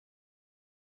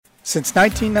Since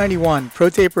 1991,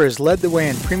 ProTaper has led the way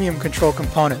in premium control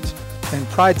components and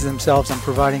prides themselves on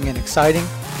providing an exciting,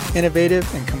 innovative,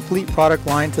 and complete product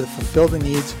line to fulfill the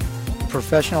needs of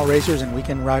professional racers and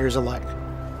weekend riders alike.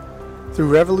 Through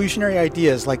revolutionary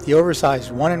ideas like the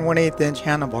oversized 1 1/8 inch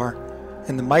handlebar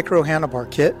and the micro handlebar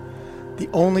kit, the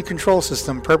only control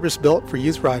system purpose-built for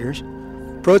youth riders,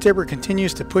 ProTaper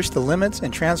continues to push the limits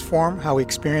and transform how we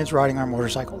experience riding our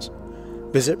motorcycles.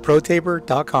 Visit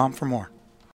protaper.com for more.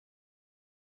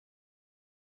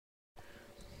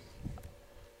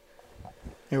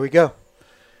 Here we go.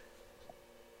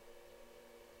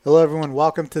 Hello, everyone.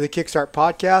 Welcome to the Kickstart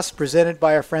Podcast presented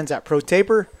by our friends at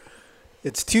ProTaper.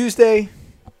 It's Tuesday.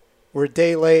 We're a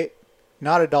day late,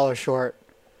 not a dollar short,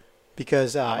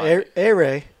 because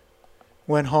A-Ray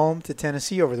went home to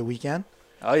Tennessee over the weekend.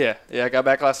 Oh, yeah. Yeah, I got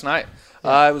back last night.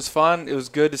 Yeah. It was fun. It was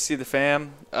good to see the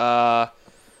fam. I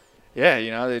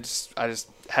just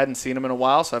hadn't seen them in a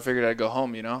while, so I figured I'd go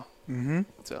home, Mm-hmm.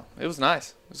 So it was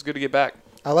nice. It was good to get back.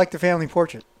 I like the family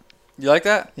portrait. You like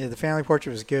that? Yeah, the family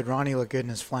portrait was good. Ronnie looked good in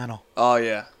his flannel. Oh,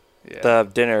 yeah. The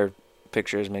dinner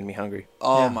pictures made me hungry.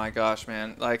 Oh, my gosh,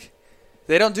 man. Like,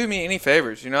 they don't do me any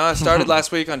favors, I started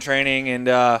last week on training, and,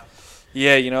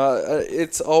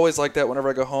 it's always like that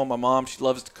whenever I go home. My mom, she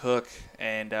loves to cook,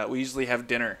 and we usually have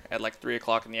dinner at, 3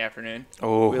 o'clock in the afternoon.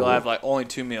 Oh. We'll have, only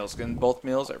 2 meals, and both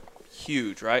meals are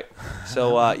huge, right?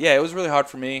 So, it was really hard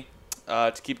for me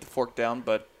to keep the fork down,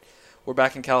 but we're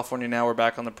back in California now. We're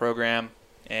back on the program,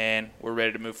 and we're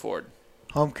ready to move forward.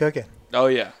 Home cooking. Oh,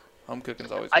 yeah. Home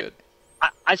cooking's always good.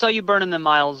 I saw you burning them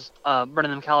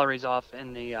calories off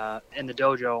in the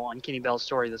dojo on Kenny Bell's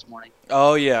story this morning.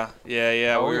 Oh, yeah.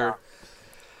 Yeah.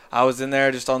 I was in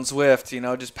there just on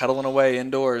Zwift, just pedaling away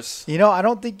indoors. I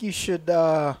don't think you should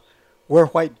wear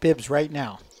white bibs right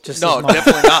now. No,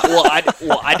 definitely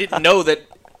not. I didn't know that.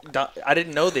 I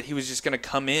didn't know that he was just going to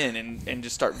come in and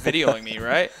just start videoing me,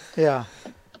 right? Yeah.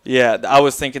 Yeah, I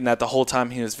was thinking that the whole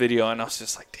time he was videoing. I was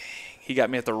just like, dang, he got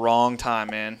me at the wrong time,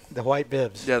 man. The white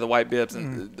bibs. Yeah, the white bibs.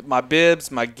 And my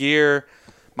bibs, my gear,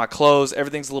 my clothes,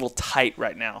 everything's a little tight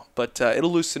right now. But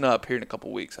it'll loosen up here in a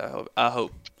couple weeks, I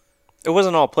hope. It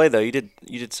wasn't all play, though. You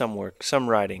did some work, some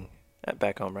riding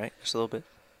back home, right? Just a little bit?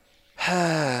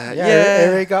 Yeah.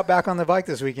 Ray got back on the bike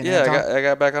this weekend. Yeah, I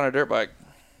got back on a dirt bike.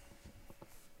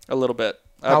 A little bit.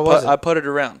 How was it? I putted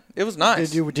around. It was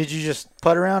nice. Did you just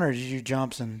putt around, or did you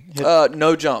jumps and hit?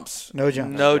 No jumps. No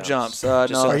jumps. No jumps.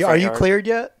 No. Are you cleared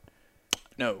yet?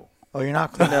 No. Oh, you're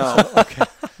not cleared? No. Okay.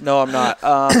 No, I'm not.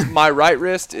 My right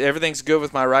wrist, everything's good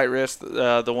with my right wrist.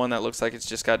 The one that looks like it's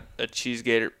just got a cheese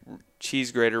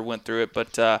grater went through it.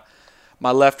 But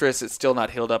my left wrist, it's still not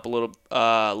healed up a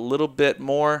little bit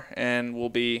more, and we'll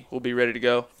be ready to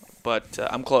go. But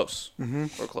I'm close. Mm-hmm.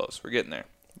 We're close. We're getting there.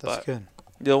 That's good.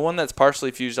 The one that's partially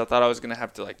fused, I thought I was going to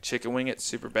have to chicken wing it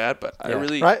super bad, but I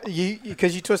really... Right,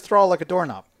 because you twist throttle like a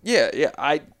doorknob. Yeah,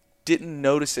 I didn't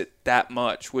notice it that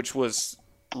much, which was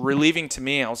relieving to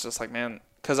me. I was just like, man,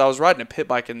 because I was riding a pit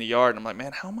bike in the yard, and I'm like,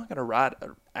 man, how am I going to ride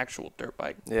an actual dirt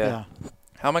bike? Yeah.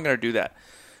 How am I going to do that?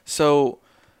 So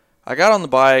I got on the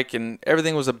bike, and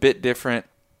everything was a bit different,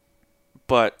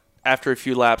 but after a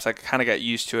few laps, I kind of got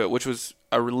used to it, which was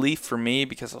a relief for me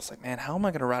because I was like, man, how am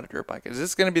I going to ride a dirt bike? Is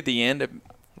this going to be the end of,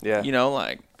 I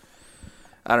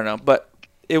don't know. But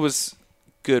it was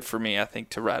good for me, I think,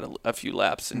 to ride a few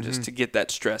laps and just to get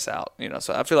that stress out,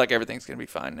 So I feel like everything's going to be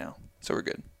fine now. So we're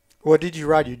good. What did you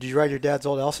ride? Did you ride your dad's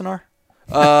old Elsinore?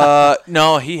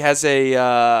 No, he has he's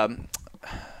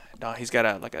got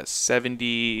a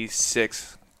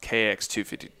 76 KX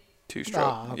 252 stroke.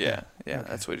 Ah, okay. Yeah, Okay.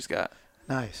 That's what he's got.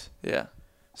 Nice. Yeah.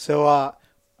 So,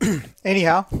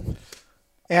 anyhow,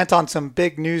 Anton, some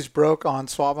big news broke on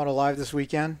Swap Moto Live this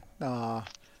weekend.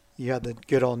 You had the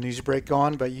good old news break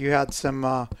going, but you had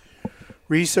some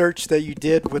research that you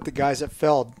did with the guys at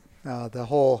Feld. The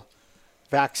whole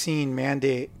vaccine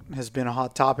mandate has been a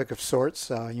hot topic of sorts.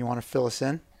 You want to fill us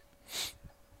in?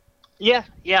 Yeah.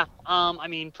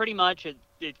 Pretty much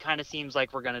it kind of seems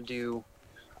like we're going to do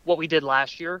what we did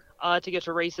last year to get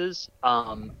to races.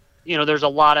 There's a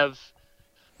lot of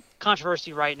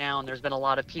controversy right now, and there's been a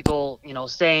lot of people,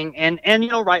 saying, and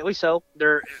rightly so.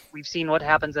 We've seen what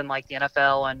happens in the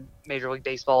NFL and Major League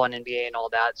Baseball and NBA and all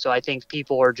that. So I think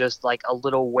people are just a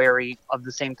little wary of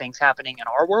the same things happening in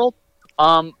our world.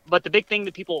 But the big thing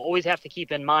that people always have to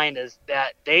keep in mind is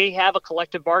that they have a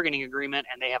collective bargaining agreement,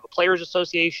 and they have a players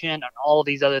association and all of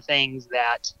these other things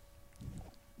that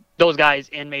those guys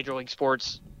in Major League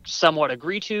Sports somewhat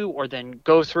agree to or then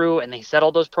go through, and they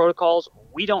settle those protocols.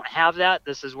 We don't have that.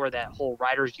 This is where that whole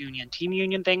riders union, team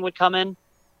union thing would come in.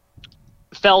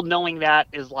 Feld, knowing that,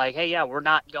 is like, hey, yeah, we're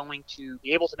not going to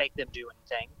be able to make them do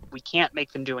anything. We can't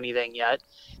make them do anything yet.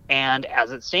 And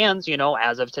as it stands,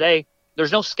 as of today,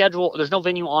 there's no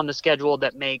venue on the schedule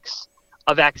that makes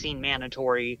a vaccine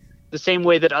mandatory the same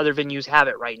way that other venues have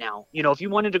it right now. If you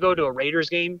wanted to go to a Raiders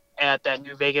game at that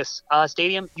New Vegas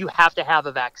stadium, you have to have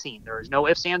a vaccine. There is no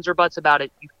ifs, ands, or buts about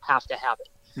it. You have to have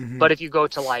it. Mm-hmm. But if you go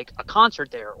to like a concert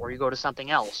there, or you go to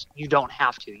something else, you don't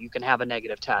have to. You can have a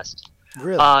negative test.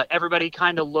 Really? Everybody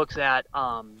kind of looks at,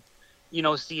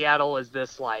 Seattle as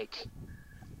this like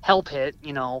hell pit,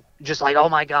 just like, oh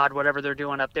my God, whatever they're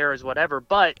doing up there is whatever.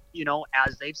 But,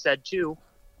 as they've said too,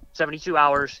 72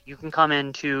 hours, you can come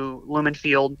into Lumen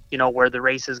Field, where the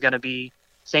race is going to be,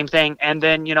 same thing. And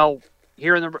then,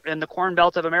 here in the Corn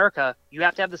Belt of America, you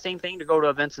have to have the same thing to go to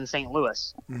events in St.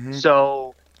 Louis. Mm-hmm.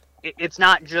 So it's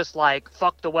not just like,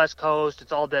 fuck the West Coast,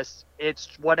 it's all this. It's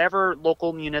whatever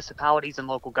local municipalities and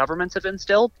local governments have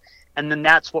instilled, and then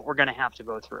that's what we're going to have to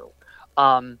go through.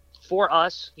 For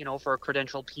us, for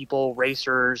credentialed people,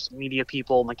 racers, media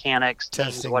people, mechanics, teams,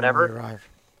 Testing whatever. when we arrive.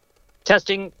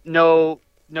 Testing, no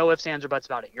ifs, ands, or buts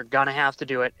about it. You're going to have to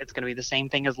do it. It's going to be the same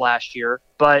thing as last year.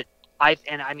 But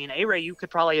A-Ray, you could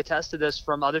probably attest to this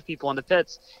from other people in the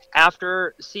pits.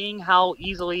 After seeing how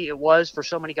easily it was for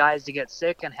so many guys to get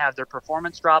sick and have their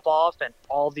performance drop off and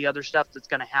all the other stuff that's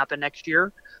going to happen next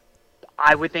year,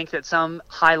 I would think that some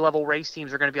high-level race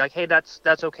teams are going to be like, hey, that's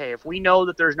okay. If we know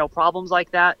that there's no problems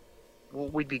like that,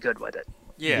 we'd be good with it.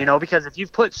 Yeah. Because if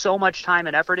you've put so much time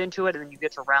and effort into it and then you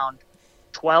get to round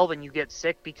 12 and you get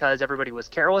sick because everybody was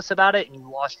careless about it and you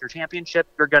lost your championship,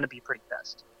 you're going to be pretty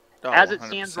pissed. Oh, As it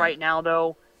stands 100%. right now,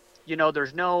 though,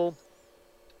 there's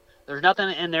nothing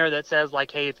in there that says like,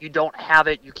 hey, if you don't have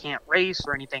it, you can't race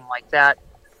or anything like that.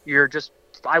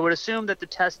 I would assume that the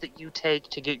test that you take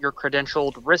to get your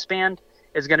credentialed wristband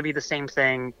is going to be the same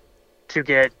thing to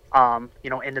get,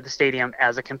 into the stadium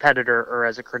as a competitor or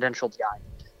as a credentialed guy.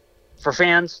 For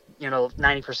fans,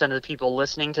 90% of the people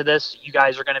listening to this, you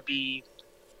guys are going to be,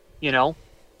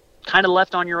 kind of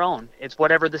left on your own. It's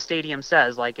whatever the stadium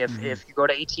says. Like if you go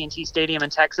to AT&T Stadium in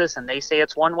Texas and they say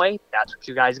it's one way, that's what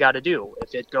you guys got to do.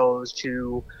 If it goes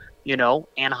to,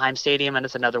 Anaheim Stadium and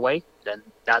it's another way, then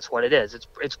that's what it is.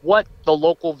 It's what the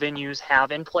local venues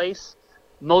have in place.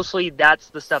 Mostly that's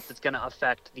the stuff that's going to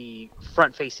affect the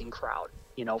front-facing crowd.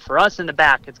 For us in the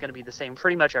back, it's going to be the same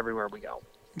pretty much everywhere we go.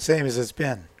 Same as it's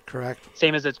been, correct?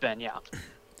 Same as it's been, yeah.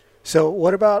 So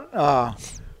what about,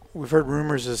 we've heard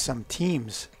rumors of some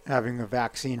teams having a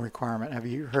vaccine requirement. Have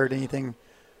you heard anything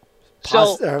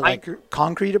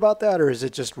concrete about that, or is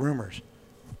it just rumors?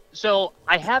 So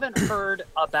I haven't heard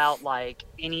about like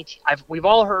any. We've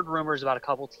all heard rumors about a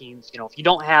couple teams. If you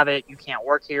don't have it, you can't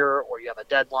work here, or you have a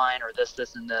deadline, or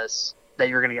this, and this, that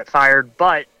you're going to get fired.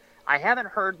 But I haven't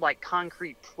heard like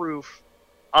concrete proof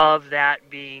of that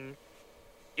being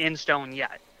in stone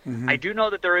yet. Mm-hmm. I do know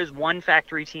that there is one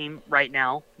factory team right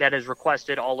now that has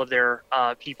requested all of their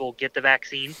people get the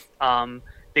vaccine.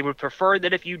 They would prefer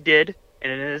that if you did,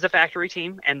 and it is a factory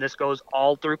team, and this goes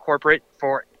all through corporate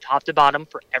for top to bottom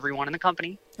for everyone in the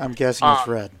company. I'm guessing it's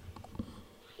red.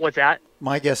 What's that?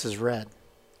 My guess is red.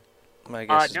 My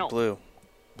guess is no. blue.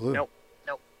 Blue. Nope.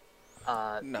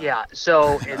 No. Yeah,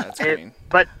 so That's green.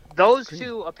 but those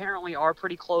two apparently are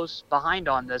pretty close behind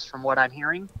on this from what I'm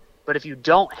hearing. But if you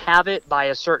don't have it by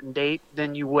a certain date,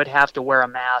 then you would have to wear a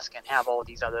mask and have all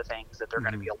these other things that they're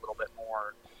going to be a little bit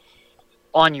more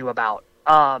on you about.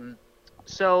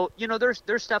 So,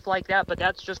 there's stuff like that, but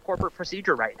that's just corporate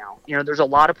procedure right now. There's a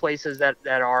lot of places that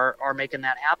are making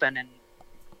that happen, and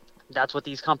that's what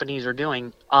these companies are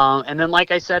doing. And then,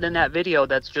 like I said in that video,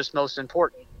 that's just most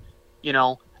important.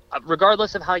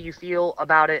 Regardless of how you feel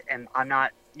about it, and I'm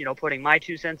not, putting my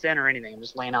 2 cents in or anything, I'm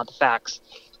just laying out the facts.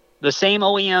 The same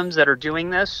OEMs that are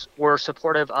doing this were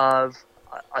supportive of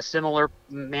a similar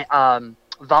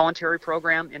voluntary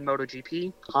program in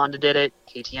MotoGP. Honda did it,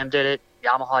 KTM did it,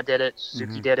 Yamaha did it,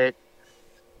 Suzuki did it.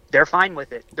 They're fine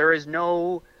with it. There is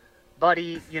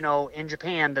nobody, in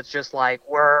Japan that's just like,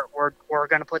 we're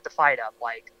going to put the fight up.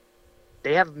 Like,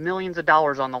 they have millions of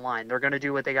dollars on the line. They're going to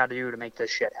do what they got to do to make this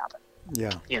shit happen.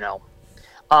 Yeah.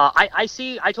 I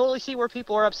totally see where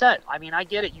people are upset. I mean, I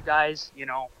get it, you guys,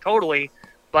 totally.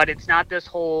 But it's not this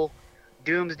whole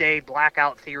doomsday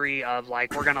blackout theory of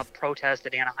like, we're going to protest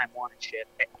at Anaheim 1 and shit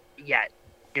yet.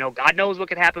 God knows what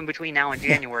could happen between now and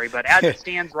January, but as it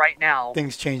stands right now,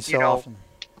 Things change so often.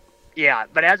 Yeah,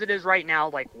 but as it is right now,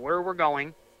 like where we're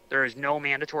going, there is no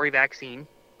mandatory vaccine.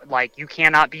 Like, you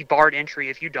cannot be barred entry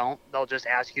if you don't. They'll just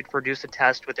ask you to produce a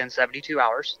test within 72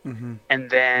 hours. Mm-hmm. And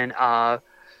then,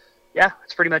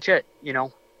 that's pretty much it,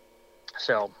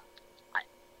 So,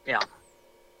 yeah.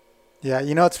 Yeah,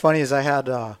 you know what's funny is I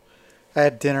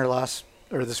had dinner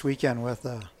this weekend with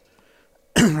a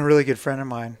really good friend of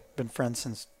mine. Been friends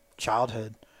since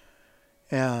childhood,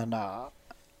 and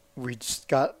we just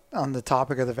got on the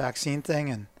topic of the vaccine thing,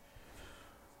 and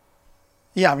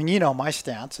yeah, I mean, you know my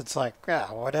stance. It's like,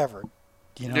 yeah, whatever.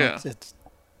 You know, Yeah. it's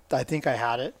I think I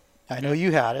had it. I know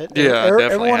you had it. Yeah, I definitely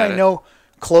Everyone had I it. know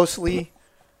closely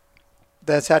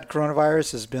that's had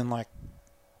coronavirus has been like,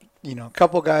 you know, a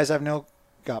couple guys I've known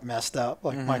got messed up.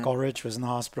 Like Mhm. Michael Rich was in the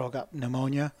hospital, got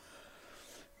pneumonia.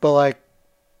 But like,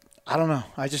 I don't know.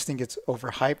 I just think it's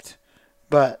overhyped.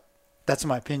 But that's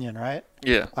my opinion, right?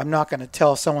 Yeah. I'm not going to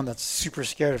tell someone that's super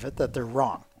scared of it that they're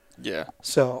wrong. Yeah.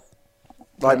 So,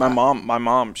 Like my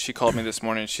mom, she called me this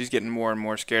morning. She's getting more and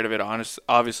more scared of it.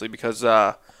 Obviously, because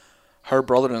her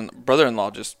brother-in-law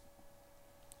just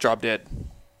dropped dead.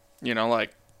 You know,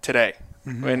 like today,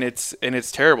 and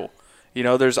it's terrible. You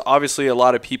know, there's obviously a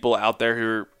lot of people out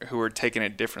there who are taking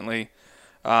it differently.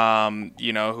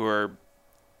 You know, who are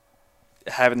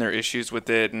having their issues with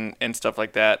it and stuff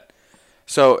like that.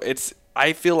 So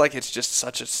I feel like it's just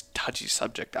such a touchy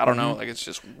subject. I don't know, like it's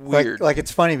just weird. like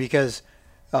it's funny because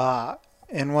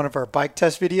in one of our bike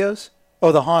test videos,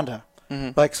 the Honda.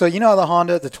 Like, so you know the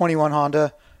Honda, the 21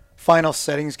 Honda, final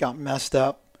settings got messed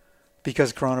up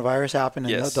because coronavirus happened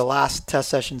and Yes. the last test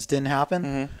sessions didn't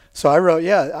happen. So I wrote,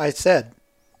 I said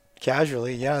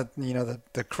casually, you know,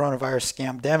 the coronavirus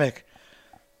scamdemic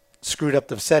screwed up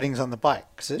the settings on the bike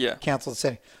because it Yeah. canceled the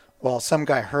setting. Well, some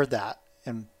guy heard that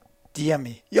and DM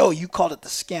me, yo, you called it the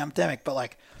scamdemic, but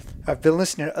like I've been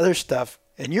listening to other stuff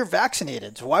and you're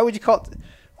vaccinated. So why would you call it?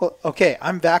 Well, okay,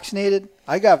 I'm vaccinated.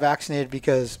 I got vaccinated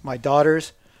because my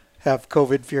daughters have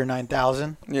COVID Fear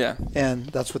 9000 Yeah. and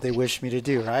that's what they wish me to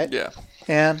do, right? Yeah.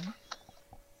 And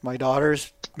my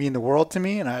daughters mean the world to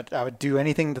me and I would do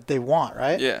anything that they want,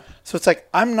 right? Yeah. So it's like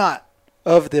I'm not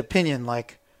of the opinion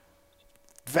like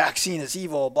vaccine is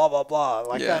evil, blah blah blah.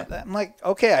 Like Yeah. I'm like,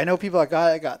 okay, I know people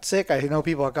that got sick. I know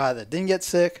people that got it that didn't get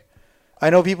sick. I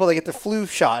know people that get the flu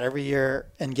shot every year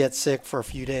and get sick for a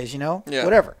few days. You know, Yeah.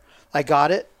 whatever. I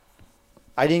got it.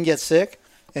 I didn't get sick,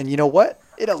 and you know what?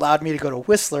 It allowed me to go to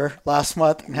Whistler last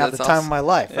month and have That's the time awesome. of my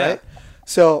life, Yeah. right?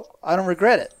 So I don't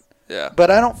regret it. Yeah.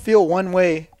 But I don't feel one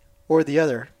way or the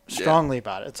other strongly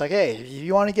about it. It's like, hey, if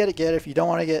you want to get it, get it. If you don't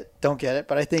want to get it, don't get it.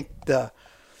 But I think the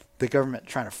government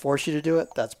trying to force you to do it,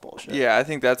 that's bullshit. Yeah, I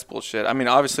think that's bullshit. I mean,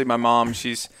 obviously my mom,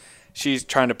 she's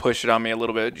trying to push it on me a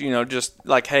little bit, you know, just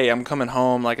like, hey, I'm coming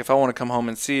home. Like if I want to come home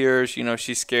and see her, you know,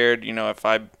 she's scared, you know, if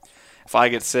I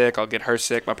get sick, I'll get her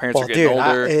sick. My parents Well, are getting dude,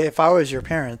 older. if I was your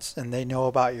parents and they know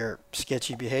about your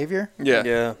sketchy behavior yeah.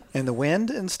 Yeah. and the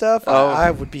wind and stuff, Oh. I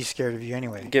would be scared of you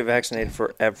anyway. Get vaccinated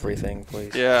for everything,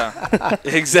 please. Yeah.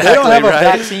 They Exactly, don't have a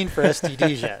right? vaccine for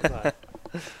STDs yet. But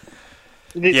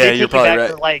They Yeah, take you're you probably back right.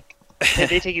 to, like,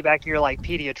 they take you back to your like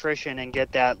pediatrician and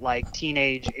get that like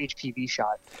teenage HPV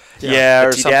shot. Yeah, A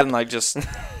or Tdap. something like just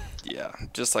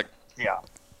just like Yeah.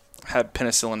 have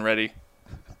penicillin ready.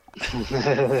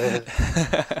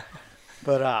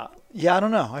 But yeah, I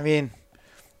don't know. I mean,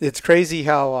 it's crazy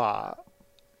how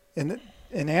in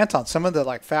Anton, some of the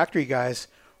like factory guys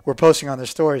were posting on their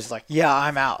stories like, yeah,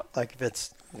 I'm out. Like if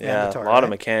it's Yeah, mandatory, a lot of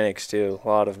right? mechanics too. A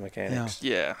lot of mechanics.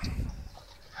 Yeah.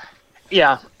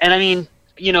 Yeah, and I mean,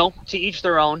 you know, to each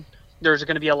their own. There's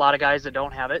going to be a lot of guys that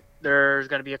don't have it. There's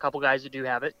going to be a couple guys that do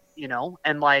have it, you know,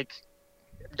 and like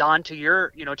Don, to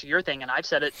your thing, and I've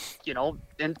said it, you know,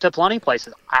 into plenty of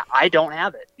places. I don't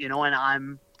have it, you know, and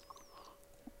I'm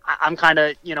kind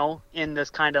of, you know, in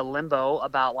this kind of limbo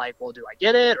about like, well, do I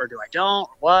get it or do I don't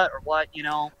or what, you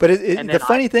know? But And the then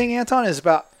funny thing, Anton, is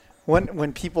about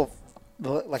when people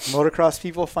like motocross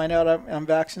people find out I'm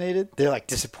vaccinated, they're like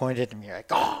disappointed in me,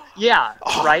 like, Yeah,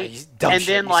 right. you dumb And shit,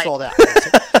 then you like, sold out.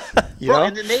 You bro, know?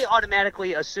 and then they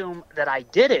automatically assume that I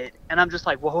did it, and I'm just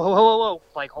like, whoa,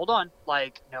 like, hold on,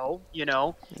 like, no, you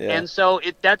know. Yeah. And so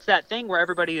that's that thing where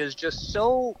everybody is just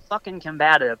so fucking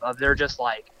combative. Of they're just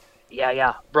like,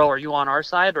 yeah, bro, are you on our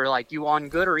side or like you on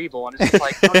good or evil? And it's just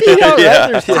like, no, You know, right? Yeah.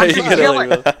 There's Yeah, I'm two you just sides. gotta chilling.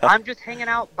 like I'm just hanging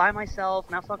out by myself,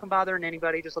 not fucking bothering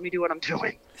anybody. Just let me do what I'm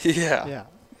doing. Yeah. Yeah,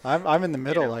 I'm in the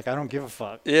middle. You know. Like I don't give a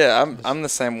fuck. Yeah, I'm the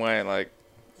same way. Like,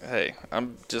 hey,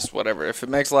 I'm just whatever. If it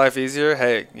makes life easier,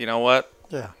 hey, you know what?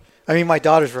 Yeah, I mean, my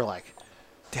daughters were like,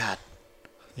 Dad,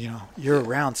 you know, you're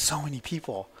around so many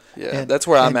people. Yeah, And- that's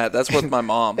where I'm and- at. That's with my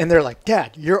mom. And they're like,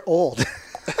 Dad, you're old.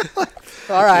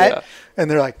 All right. Yeah. And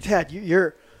they're like, Dad,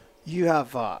 you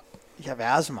have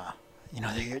asthma. You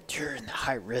know, you're in the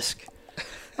high risk.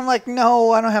 I'm like,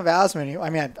 no, I don't have asthma anymore. I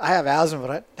mean, I have asthma,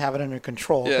 but I have it under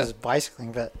control Yeah. because of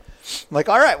bicycling. But I'm like,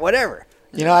 all right, whatever.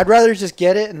 You know, I'd rather just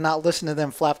get it and not listen to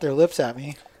them flap their lips at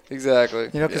me Exactly.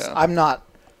 You know, because yeah. I'm not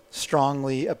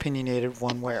strongly opinionated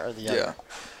one way or the other.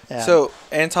 Yeah. And So,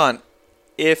 Anton,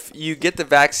 if you get the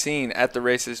vaccine at the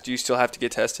races, do you still have to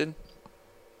get tested?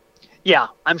 Yeah,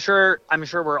 I'm sure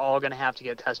we're all going to have to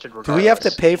get tested do regardless. we have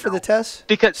to pay you for know? the test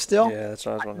Because still? Yeah, that's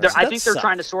what I was wondering. I That think they're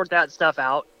trying to sucks. sort that stuff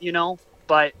out, you know.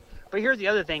 But here's the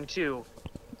other thing too.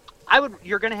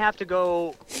 You're going to have to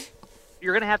go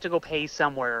pay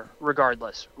somewhere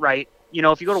regardless, right? You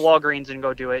know, if you go to Walgreens and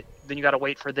go do it, then you got to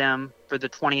wait for them for the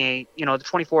 24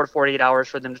 to 48 hours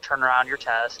for them to turn around your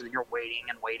test, and then you're waiting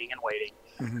and waiting and waiting.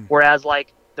 Mhm. Whereas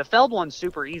like the Feld one's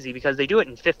super easy because they do it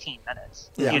in 15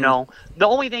 minutes. Yeah. You know, the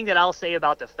only thing that I'll say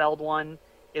about the Feld one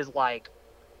is like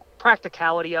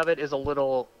practicality of it is a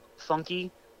little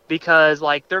funky because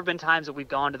like there have been times that we've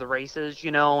gone to the races,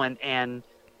 you know, and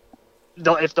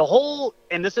if the whole,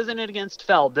 and this isn't against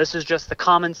Feld, this is just the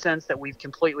common sense that we've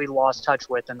completely lost touch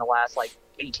with in the last like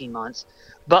 18 months.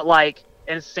 But like,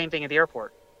 and it's the same thing at the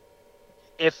airport.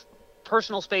 If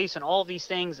personal space and all of these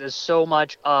things is so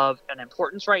much of an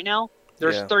importance right now,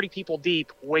 there's Yeah. 30 people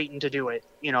deep waiting to do it,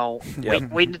 you know,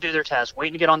 Yep. waiting to do their test,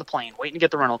 waiting to get on the plane, waiting to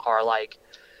get the rental car. Like,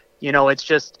 you know, it's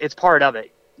part of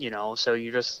it, you know, so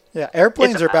you just, Yeah,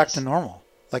 airplanes It's a are back mess. to normal.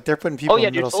 Like they're putting people yeah,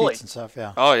 in dude, middle fully. seats and stuff.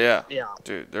 Yeah. Oh yeah, yeah.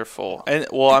 dude, they're full. And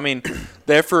well, I mean,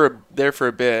 there for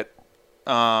a bit,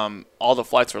 all the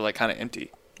flights were like kind of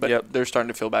empty, but Yep. they're starting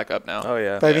to fill back up now. Oh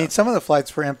yeah. But I Yeah. mean, some of the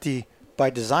flights were empty by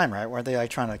design, right? Weren't they like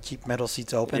trying to keep middle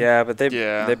seats open? Yeah, but they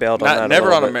bailed on that. Never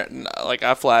a on little bit. like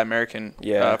I fly American.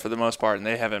 Yeah. For the most part, and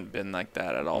they haven't been like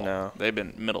that at all. No. They've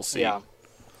been middle seat. Yeah.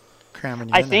 Cramming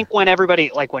you I in think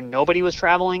when nobody was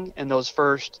traveling in those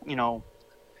first,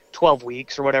 12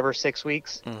 weeks or whatever, 6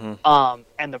 weeks, Mhm.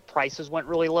 and the prices went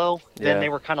really low, then Yeah. they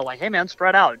were kind of like, hey man,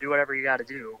 spread out, do whatever you got to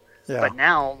do. there. Yeah. But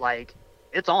now, like,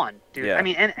 it's on, dude. Yeah. I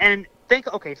mean, and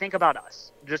think about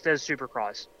us, just as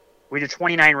Supercross. We did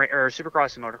 29 or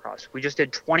Supercross and Motocross. We just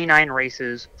did 29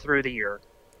 races through the year.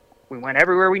 We went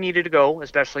everywhere we needed to go,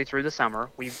 especially through the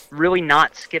summer. We've really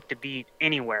not skipped a beat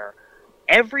anywhere.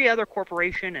 Every other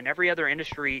corporation and every other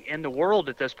industry in the world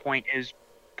at this point is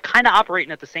kind of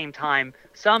operating at the same time.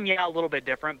 Some, a little bit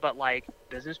different, but like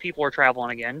business people are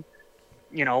traveling again.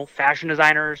 You know, fashion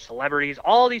designers, celebrities,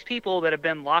 all these people that have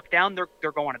been locked down,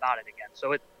 they're going about it again.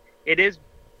 So it is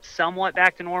somewhat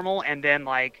back to normal, and then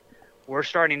like we're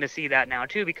starting to see that now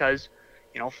too because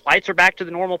flights are back to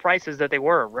the normal prices that they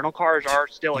were. Rental cars are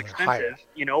still They're higher. expensive,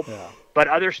 Yeah. but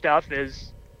other stuff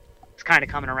it's kind of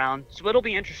coming around. So it'll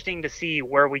be interesting to see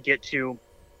where we get to,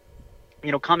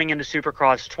 coming into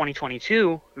Supercross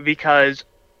 2022 because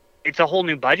it's a whole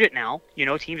new budget now.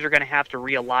 Teams are going to have to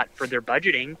reallot for their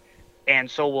budgeting, and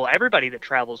so will everybody that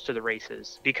travels to the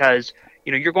races because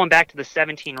you're going back to the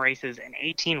 17 races in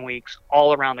 18 weeks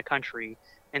all around the country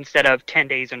instead of 10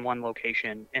 days in one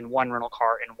location, in one rental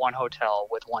car, in one hotel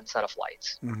with one set of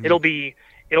flights. Mhm. It'll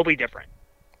be different.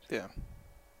 Yeah.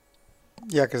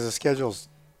 Yeah, because the schedule's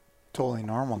totally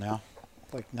normal now.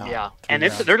 Like not. Yeah, between and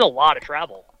rounds. there's a lot of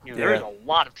travel. There's Yeah. a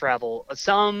lot of travel.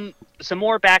 Some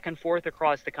more back and forth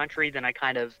across the country than I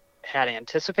kind of had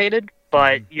anticipated.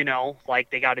 But like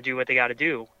they got to do what they got to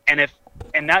do, and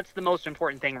that's the most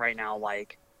important thing right now.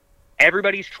 Like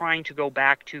everybody's trying to go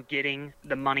back to getting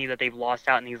the money that they've lost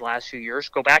out in these last few years.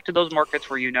 Go back to those markets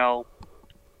where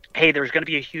hey, there's going to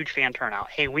be a huge fan turnout.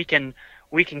 Hey, we can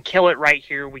kill it right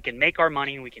here. We can make our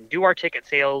money. We can do our ticket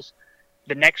sales.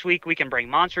 The next week we can bring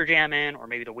Monster Jam in, or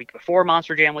maybe the week before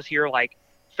Monster Jam was here. Like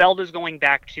Feld is going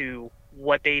back to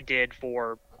what they did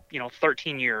for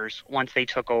 13 years once they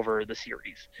took over the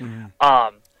series. Mhm.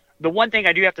 The one thing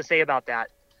I do have to say about that,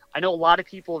 I know a lot of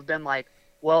people have been like,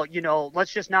 well,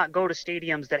 let's just not go to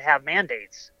stadiums that have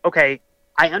mandates. Okay,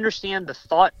 I understand the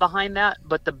thought behind that,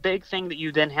 but the big thing that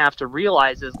you then have to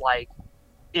realize is like,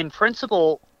 in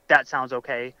principle, that sounds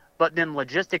okay, but then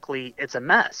logistically, it's a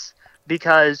mess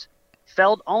because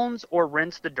Feld owns or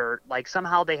rents the dirt. Like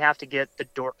somehow they have to get the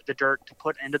dirt to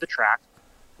put into the track.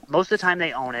 Most of the time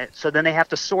they own it, so then they have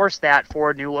to source that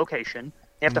for a new location.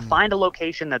 They have to find a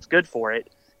location that's good for it.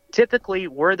 Typically,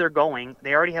 where they're going,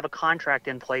 they already have a contract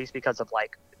in place because of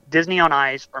like Disney on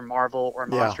Ice or Marvel or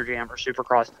Monster Jam or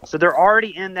Supercross. So they're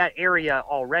already in that area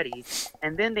already.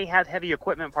 And then they have heavy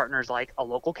equipment partners like a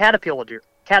local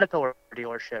Caterpillar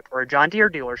dealership or a John Deere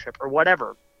dealership or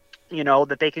whatever,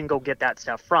 that they can go get that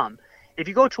stuff from. If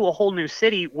you go to a whole new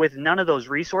city with none of those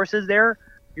resources there,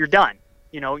 you're done.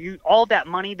 All that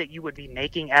money that you would be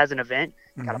making as an event,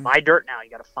 you got to buy dirt now. You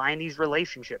got to find these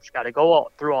relationships. You got to go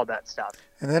through all that stuff.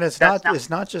 And then it's That's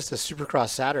not just a Supercross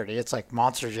Saturday. It's like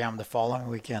Monster Jam the following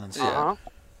weekend and stuff.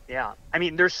 Yeah. I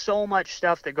mean, there's so much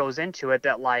stuff that goes into it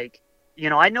that like,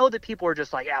 I know that people are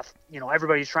just like,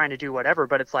 everybody's trying to do whatever,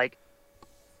 but it's like,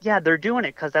 yeah, they're doing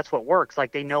it because that's what works.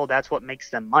 Like, they know that's what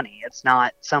makes them money. It's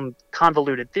not some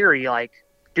convoluted theory. Like,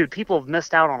 dude, people have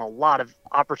missed out on a lot of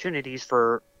opportunities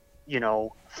for,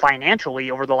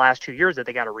 financially over the last 2 years that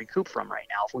they got to recoup from right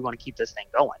now if we want to keep this thing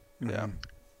going. Yeah.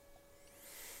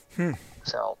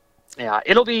 So, yeah,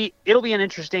 it'll be an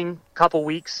interesting couple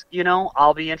weeks.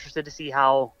 I'll be interested to see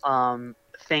how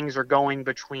things are going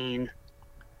between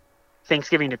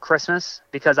Thanksgiving to Christmas,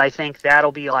 because I think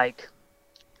that'll be like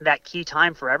that key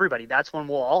time for everybody. That's when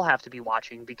we'll all have to be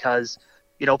watching, because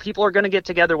people are going to get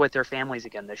together with their families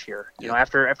again this year.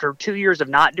 After 2 years of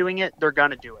not doing it, they're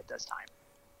going to do it this time.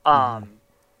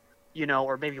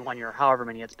 Or maybe 1 year, however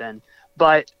many it's been.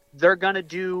 But they're going to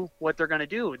do what they're going to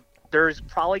do. There's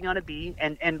probably going to be,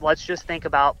 and let's just think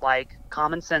about like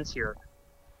common sense here.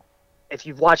 If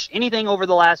you've watched anything over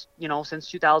the last, since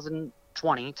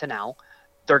 2020 to now,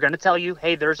 they're going to tell you,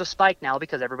 hey, there's a spike now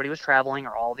because everybody was traveling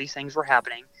or all these things were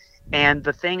happening. And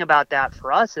the thing about that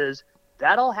for us is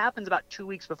that all happens about 2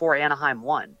 weeks before Anaheim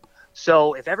won.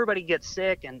 So if everybody gets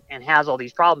sick and has all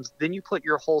these problems, then you put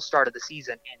your whole start of the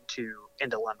season into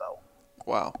limbo.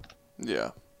 Wow.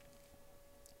 Yeah.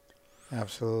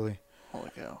 Absolutely.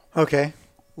 Holy cow. Okay,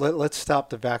 let's stop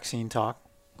the vaccine talk.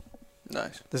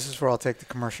 Nice. This is where I'll take the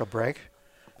commercial break.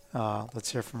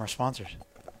 Let's hear from our sponsors.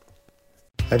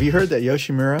 Have you heard that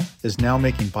Yoshimura is now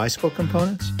making bicycle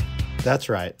components? That's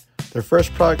right. Their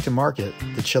first product to market,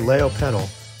 the Chileo pedal,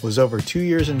 was over 2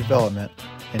 years in development,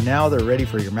 and now they're ready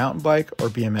for your mountain bike or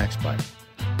BMX bike.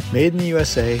 Made in the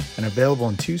USA and available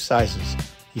in 2 sizes,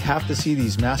 you have to see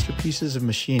these masterpieces of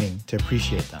machining to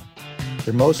appreciate them.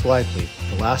 They're most likely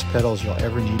the last pedals you'll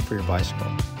ever need for your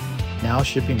bicycle. Now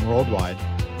shipping worldwide.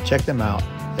 Check them out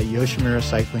at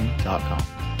yoshimuracycling.com.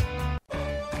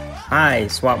 Hi,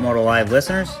 Swap Moto Live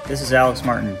listeners. This is Alex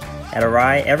Martin. At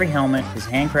Arai, every helmet is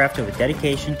handcrafted with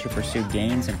dedication to pursue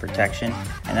gains and protection,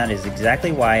 and that is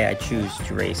exactly why I choose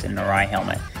to race in an Arai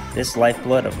helmet. This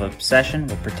lifeblood of obsession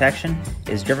with protection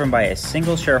is driven by a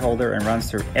single shareholder and runs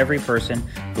through every person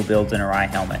who builds an Arai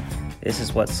helmet. This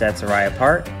is what sets Arai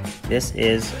apart. This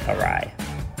is Arai.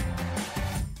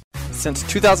 Since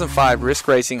 2005, Risk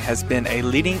Racing has been a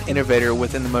leading innovator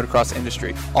within the motocross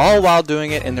industry, all while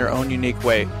doing it in their own unique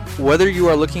way. Whether you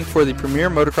are looking for the premier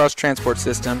motocross transport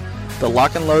system, the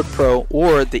Lock and Load Pro,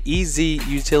 or the EZ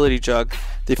utility jug,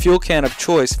 the fuel can of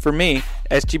choice for me,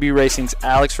 SGB Racing's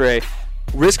Alex Ray,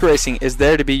 Risk Racing is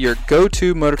there to be your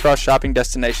go-to motocross shopping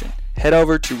destination. Head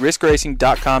over to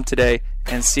riskracing.com today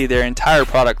and see their entire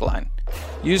product line.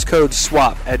 Use code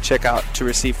SWAP at checkout to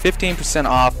receive 15%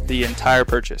 off the entire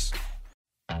purchase.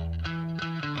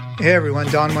 Hey everyone,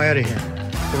 Don Maeda here.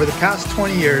 Over the past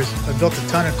 20 years, I've built a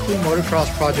ton of cool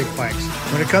motocross project bikes.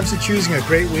 When it comes to choosing a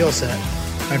great wheel set,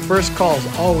 my first call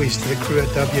is always to the crew at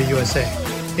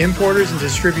WUSA. Importers and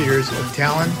distributors of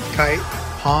Talon, Kite,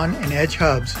 Hahn, and Edge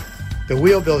hubs, the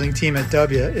wheel building team at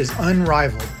W is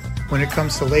unrivaled when it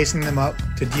comes to lacing them up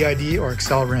to DID or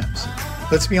Excel rims.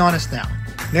 Let's be honest now.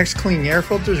 Next, cleaning air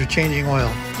filters or changing oil,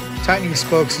 tightening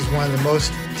spokes is one of the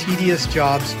most tedious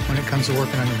jobs when it comes to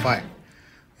working on your bike.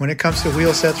 When it comes to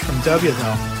wheel sets from W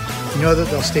though, you know that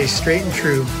they'll stay straight and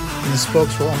true and the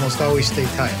spokes will almost always stay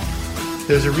tight.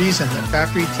 There's a reason that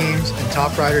factory teams and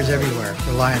top riders everywhere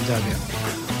rely on W.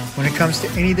 When it comes to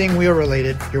anything wheel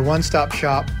related, your one-stop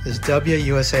shop is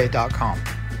WUSA.com.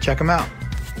 Check them out.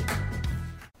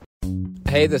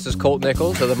 Hey, this is Colt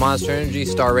Nichols of the Monster Energy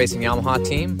Star Racing Yamaha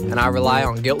team, and I rely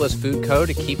on Guiltless Food Co.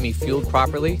 to keep me fueled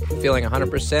properly, feeling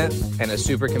 100%, and is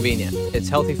super convenient. It's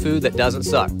healthy food that doesn't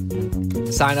suck.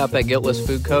 Sign up at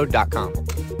guiltlessfoodco.com.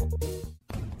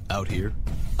 Out here,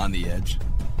 on the edge,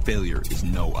 failure is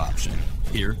no option.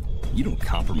 Here, you don't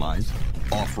compromise.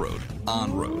 Off-road,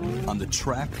 on-road, on the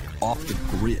track, off the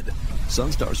grid.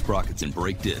 Sunstar sprockets and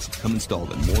brake discs come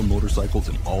installed in more motorcycles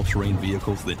and all-terrain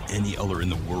vehicles than any other in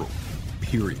the world.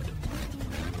 Period.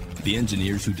 The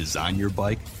engineers who design your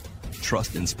bike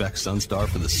trust and spec Sunstar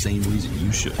for the same reason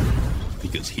you should.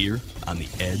 Because here, on the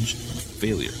edge,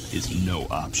 failure is no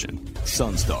option.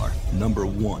 Sunstar,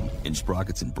 #1 in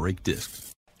sprockets and brake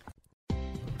discs.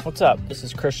 What's up? This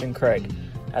is Christian Craig.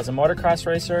 As a motocross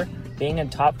racer, being in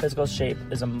top physical shape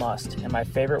is a must, and my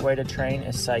favorite way to train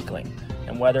is cycling.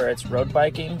 And whether it's road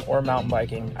biking or mountain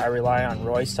biking, I rely on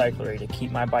Roy Cyclery to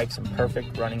keep my bikes in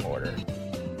perfect running order.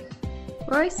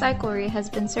 Roy Cyclery has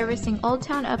been servicing Old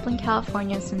Town Upland,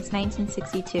 California since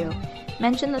 1962.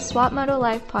 Mention the Swap Moto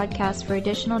Live podcast for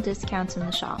additional discounts in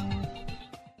the shop.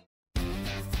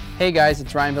 Hey guys,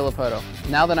 it's Ryan Villapoto.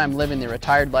 Now that I'm living the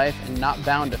retired life and not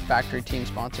bound to factory team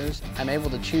sponsors, I'm able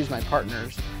to choose my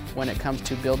partners when it comes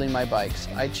to building my bikes.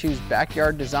 I choose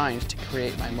Backyard Designs to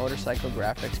create my motorcycle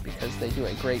graphics because they do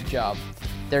a great job.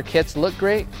 Their kits look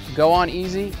great, go on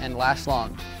easy, and last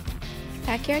long.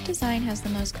 Backyard Design has the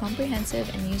most comprehensive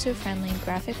and user-friendly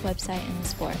graphic website in the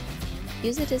sport.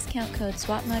 Use the discount code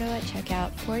SWAPMOTO at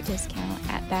checkout for a discount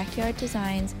at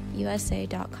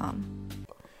backyarddesignsusa.com.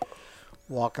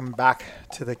 Welcome back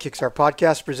to the Kickstart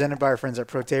Podcast presented by our friends at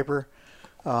ProTaper.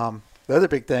 The other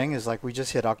big thing is we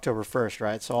just hit October 1st,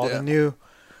 right? So all the new,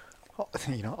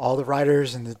 all the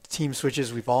riders and the team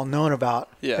switches we've all known about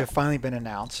have finally been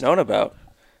announced. Known about?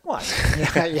 What?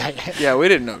 Yeah, we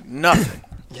didn't know nothing.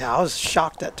 Yeah, I was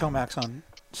shocked at Tomac's on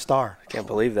Star. I can't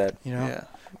believe that. Yeah.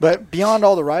 But beyond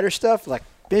all the rider stuff,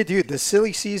 dude, the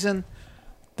silly season,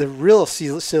 the real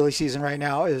silly season right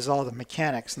now is all the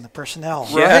mechanics and the personnel.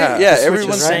 Right? Yeah,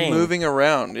 everyone's right? moving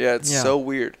around. Yeah, it's so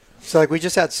weird. So, we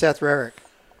just had Seth Rarick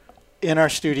in our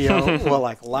studio,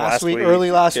 last week,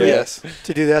 early last week,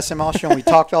 to do the SML show. And we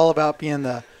talked all about being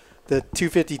the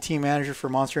 250 team manager for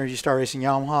Monster Energy Star Racing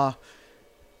Yamaha.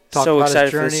 Talked so about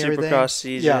excited his journey, for the Supercross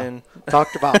season. Yeah.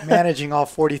 Talked about managing all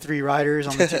 43 riders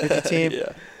on the 250 team.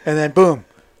 And then, boom,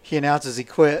 he announces he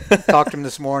quit. Talked to him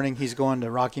this morning. He's going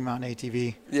to Rocky Mountain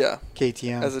ATV. Yeah.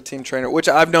 KTM. As a team trainer, which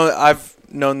I've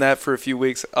known that for a few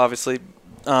weeks, obviously.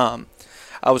 I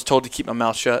was told to keep my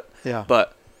mouth shut. Yeah.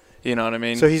 But, you know what I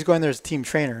mean? So he's going there as team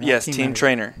trainer. Yes, team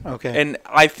trainer. Okay. And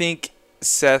I think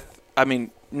Seth, he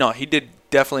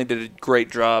definitely did a great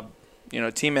job.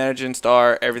 Team managing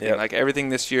Star, everything. Everything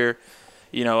this year,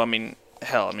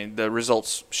 the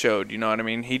results showed, you know what I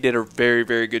mean? He did a very,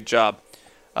 very good job.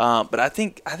 But I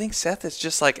think Seth is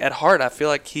just at heart, I feel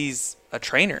like he's a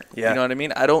trainer. Yeah. You know what I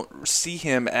mean? I don't see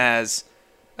him as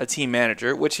a team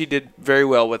manager, which he did very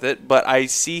well with it, but I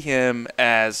see him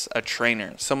as a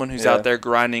trainer, someone who's out there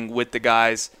grinding with the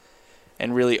guys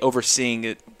and really overseeing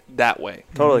it that way.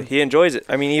 Totally. He enjoys it.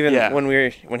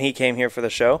 When he came here for the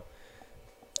show,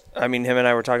 him and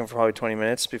I were talking for probably 20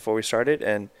 minutes before we started,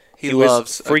 and he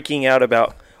was freaking out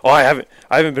about, I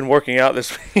haven't been working out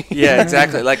this week. Yeah,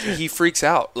 exactly. He freaks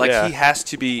out. He has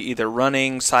to be either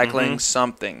running, cycling,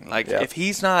 something. If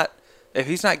he's not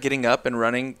getting up and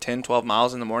running 10, 12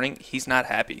 miles in the morning, he's not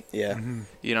happy. Yeah.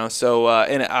 So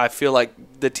and I feel like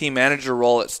the team manager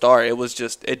role at Star,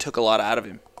 it took a lot out of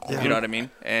him. Yeah. You know what I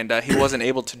mean? And he wasn't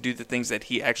able to do the things that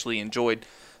he actually enjoyed.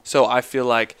 So I feel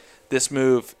like this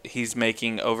move he's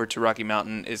making over to Rocky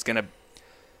Mountain he's gonna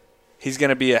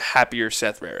be a happier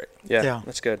Seth Rarick. Yeah,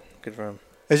 that's good. Good for him.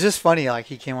 It's just funny,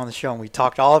 he came on the show and we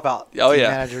talked all about team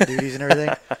manager duties and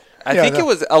everything. I think it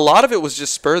was a lot of it was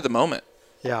just spur of the moment.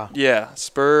 Yeah. Yeah,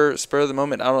 spur of the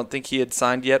moment. I don't think he had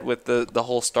signed yet with the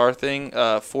whole Star thing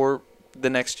for the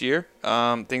next year.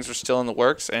 Things were still in the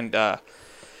works, and the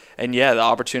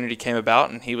opportunity came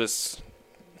about, and he was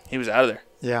out of there.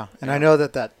 Yeah, and I know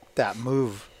that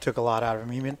move took a lot out of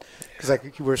him, even because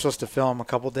we were supposed to film a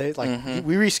couple days.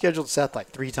 We rescheduled Seth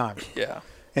 3 times. Yeah,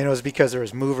 and it was because there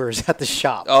was movers at the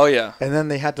shop. Oh yeah, and then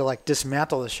they had to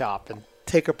dismantle the shop and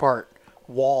take apart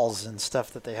walls and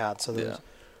stuff that they had. So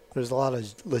there's a lot of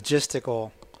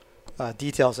logistical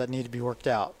details that need to be worked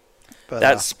out. But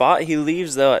that spot he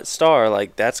leaves though at Star,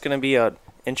 that's going to be a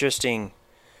interesting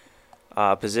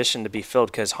position to be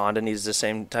filled because Honda needs the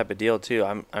same type of deal too.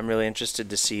 I'm really interested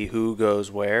to see who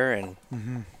goes where and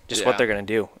just what they're going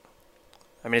to do.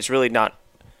 It's really not.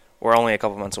 We're only a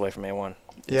couple months away from A1.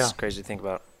 It's crazy to think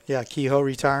about. Yeah, Kehoe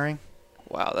retiring.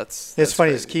 Wow, that's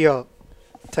funny. Crazy. Kehoe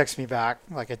texts me back.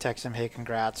 I text him, hey,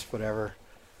 congrats, whatever.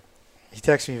 He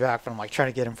texts me back, but I'm trying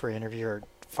to get him for an interview or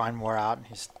find more out, and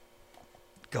he's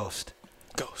ghost.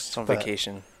 It's on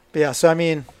vacation. But yeah,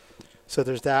 so so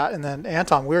there's that, and then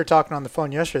Anton, we were talking on the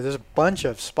phone yesterday. There's a bunch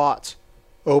of spots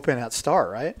open at Star,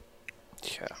 right?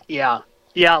 Yeah.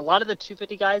 A lot of the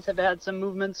 250 guys have had some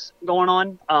movements going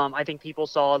on. I think people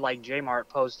saw J Mart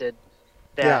posted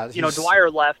that Dwyer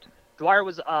left. Dwyer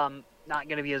was not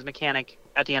going to be his mechanic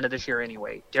at the end of this year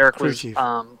anyway. Derek was was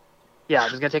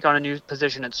going to take on a new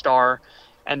position at Star,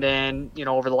 and then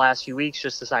over the last few weeks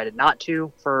just decided not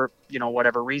to for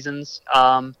whatever reasons.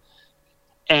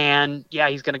 And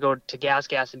he's going to go to Gas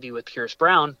and be with Pierce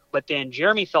Brown. But then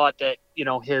Jeremy thought that,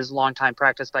 his longtime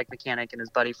practice bike mechanic and his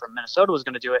buddy from Minnesota was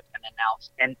going to do it. And then now,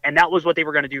 and that was what they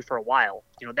were going to do for a while.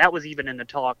 That was even in the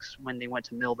talks when they went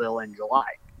to Millville in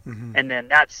July. Mm-hmm. And then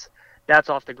that's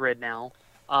off the grid now.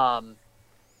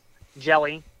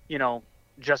 Jelly,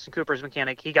 Justin Cooper's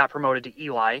mechanic, he got promoted to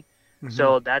Eli. Mm-hmm.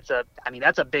 So that's a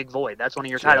big void. That's one of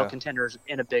your title contenders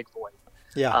in a big void.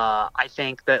 Yeah. I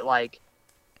think that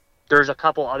there's a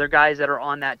couple other guys that are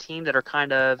on that team that are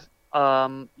kind of,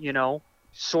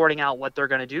 sorting out what they're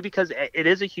going to do, because it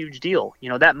is a huge deal. You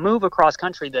know, that move across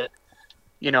country that,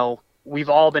 you know, we've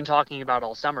all been talking about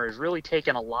all summer is really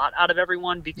taken a lot out of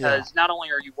everyone, because not only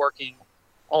are you working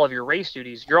all of your race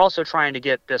duties, you're also trying to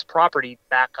get this property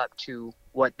back up to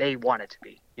what they want it to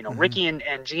be. You know, Ricky and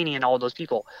Jeannie and all those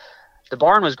people, the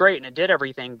barn was great and it did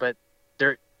everything, but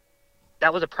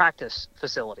that was a practice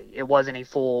facility. It wasn't a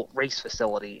full race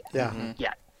facility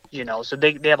yet. You know, so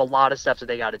they have a lot of stuff that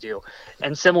they got to do.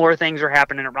 And similar things are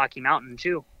happening at Rocky Mountain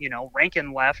too. You know,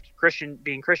 Rankin left,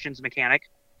 being Christian's mechanic,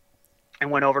 and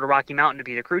went over to Rocky Mountain to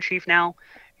be the crew chief now.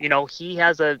 You know, he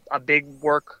has a big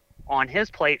work on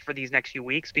his plate for these next few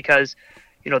weeks, because,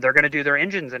 you know, they're going to do their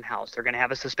engines in-house. They're going to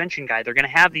have a suspension guy. They're going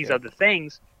to have these other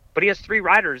things. But he has 3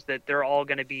 riders that they're all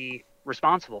going to be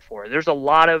responsible for. There's a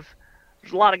lot of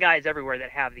guys everywhere that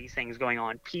have these things going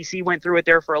on. PC went through it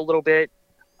there for a little bit.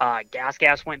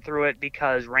 Gas went through it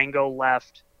because Rango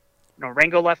left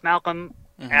Malcolm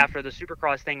after the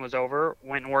Supercross thing was over,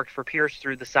 went and worked for Pierce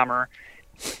through the summer.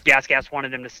 Gas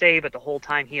wanted him to stay, but the whole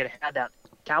time he had that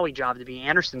Cowie job to be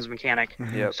Anderson's mechanic.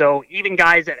 So even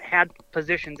guys that had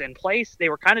positions in place, they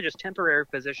were kind of just temporary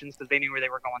positions because they knew where they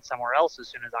were going somewhere else as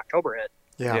soon as October hit.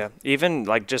 Yeah. Even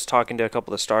like just talking to a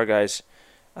couple of Star guys,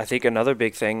 I think another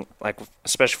big thing, like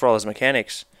especially for all those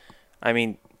mechanics, I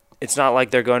mean, it's not like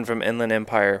they're going from Inland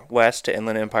Empire West to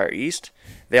Inland Empire East.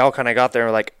 They all kind of got there and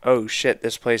were like, oh shit,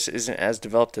 this place isn't as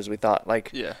developed as we thought.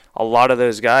 Like a lot of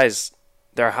those guys,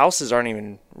 their houses aren't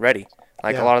even ready.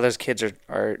 Like a lot of those kids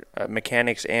are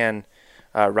mechanics and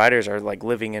riders are like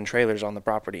living in trailers on the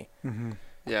property.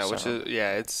 Yeah, so. Which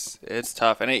is it's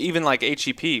tough. And even like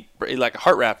HEP, like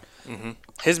Heart Wrap,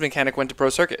 his mechanic went to Pro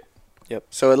Circuit.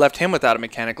 So it left him without a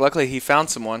mechanic. Luckily, he found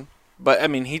someone. But I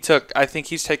mean, I think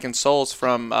he's taken Souls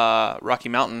from Rocky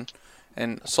Mountain,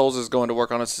 and Souls is going to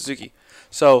work on a Suzuki.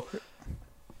 So,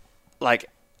 like,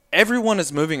 everyone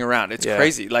is moving around. It's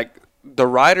crazy. Like the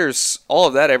riders, all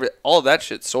of that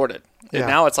shit's sorted. And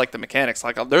now it's like the mechanics.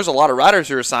 Like there's a lot of riders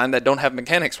who are assigned that don't have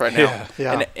mechanics right now.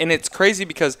 And it's crazy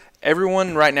because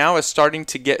everyone right now is starting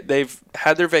to they've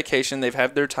had their vacation, they've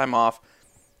had their time off.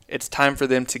 It's time for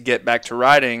them to get back to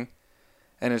riding.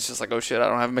 And it's just like, oh shit, I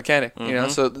don't have a mechanic. You know,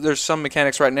 so there's some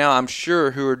mechanics right now, I'm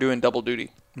sure, who are doing double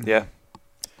duty.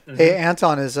 Hey,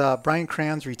 Anton, is Brian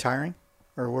Kranz retiring,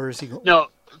 or where is he going? No,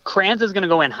 Kranz is going to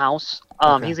go in-house.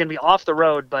 He's going to be off the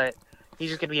road, but he's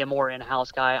just going to be a more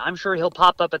in-house guy. I'm sure he'll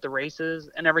pop up at the races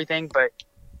and everything, but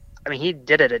I mean, he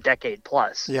did it a decade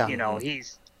plus. You know,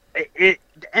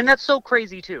 and that's so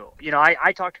crazy too. You know,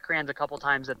 I talked to Kranz a couple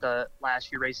times at the last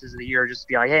few races of the year, just to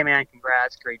be like, hey man,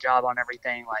 congrats, great job on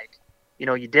everything. Like, you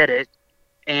know, you did it.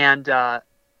 And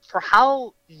for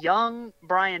how young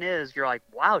Brian is, you're like,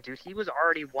 wow, dude, he was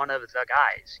already one of the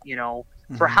guys. You know,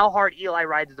 for how hard Eli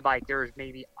rides the bike, there's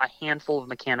maybe a handful of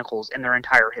mechanicals in their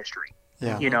entire history.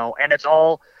 You know, and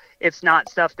it's not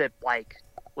stuff that like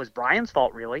was Brian's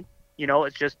fault really. You know,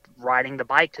 it's just riding the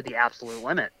bike to the absolute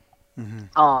limit.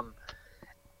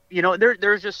 You know,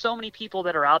 there's just so many people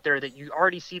that are out there that you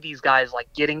already see these guys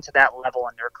like getting to that level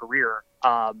in their career.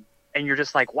 And you're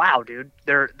just like, wow, dude,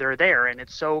 they're there, and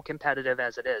it's so competitive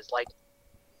as it is. Like,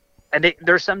 and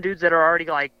there's some dudes that are already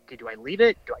like, okay, do I leave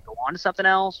it? Do I go on to something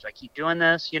else? Do I keep doing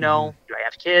this? You know, do I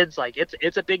have kids? Like,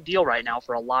 it's a big deal right now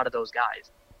for a lot of those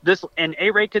guys. And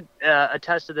A-Ray could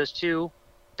attest to this too.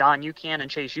 Don, you can, and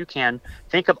Chase, you can.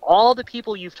 Think of all the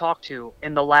people you've talked to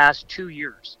in the last 2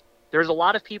 years. There's a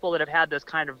lot of people that have had this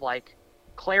kind of like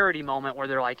clarity moment where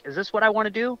they're like, is this what I want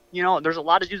to do? You know, there's a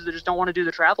lot of dudes that just don't want to do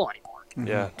the travel anymore.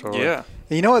 Yeah, totally. And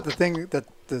you know what, the thing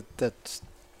that's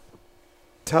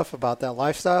tough about that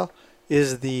lifestyle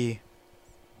is the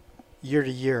year to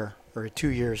year, or 2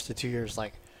 years to 2 years,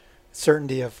 like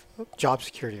certainty of job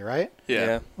security, right?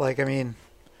 Like, I mean,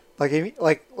 like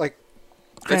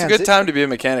it's a good time to be a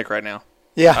mechanic right now.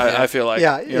 I feel like. You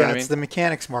know what I mean? It's the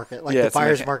mechanics market, like the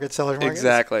buyer's market, seller's market.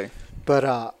 Exactly.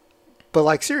 But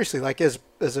like seriously, like as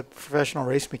a professional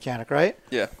race mechanic, right?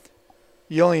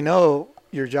 You only know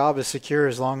your job is secure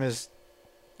as long as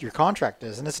your contract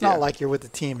is, and it's not like you're with the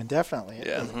team indefinitely.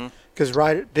 Because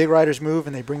big riders move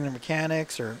and they bring their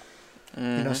mechanics, or you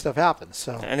know, stuff happens.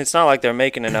 So, and it's not like they're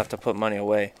making enough to put money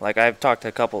away. Like I've talked to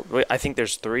a couple. I think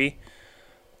there's 3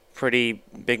 pretty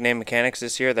big name mechanics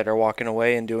this year that are walking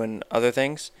away and doing other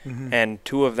things, and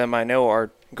 2 of them I know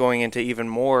are going into even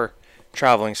more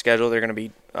traveling schedule. They're going to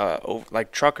be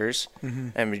like truckers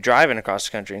and be driving across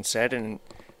the country instead. And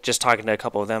just talking to a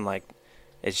couple of them, like,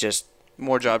 it's just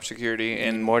more job security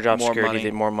and more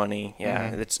money. More money.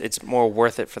 It's more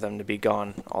worth it for them to be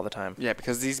gone all the time.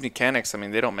 Because these mechanics, I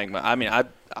mean, they don't make money. I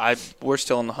mean, we're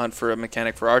still in the hunt for a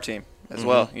mechanic for our team, as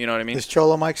well. You know what I mean? Is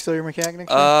Cholo Mike still your mechanic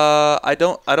next year? I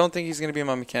don't think he's going to be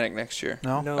my mechanic next year.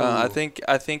 No. I think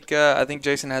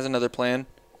Jason has another plan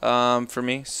for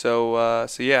me. So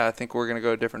yeah, I think we're going to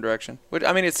go a different direction. Which,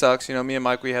 I mean, it sucks. You know, me and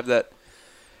Mike, we have that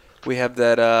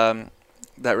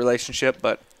relationship,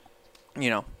 but you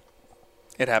know,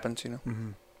 it happens. You know. Mm-hmm.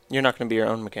 You're not going to be your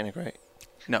own mechanic, right?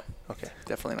 No. Okay.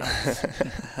 Definitely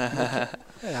not.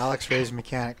 Alex Ray's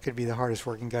mechanic could be the hardest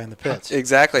working guy in the pits.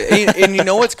 Exactly. And you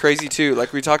know what's crazy too?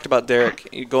 Like we talked about Derek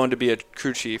going to be a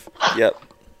crew chief. Yep.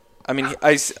 I mean,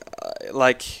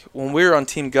 like when we were on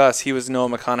Team Gus, he was Noah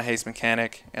McConaughey's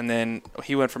mechanic, and then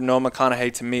he went from Noah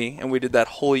McConaughey to me, and we did that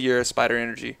whole year of Spider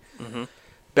Energy. Mm-hmm.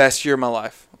 Best year of my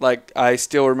life. Like I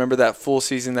still remember that full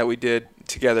season that we did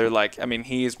together. Like I mean,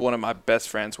 he is one of my best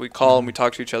friends. We call and we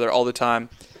talk to each other all the time.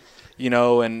 You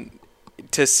know, and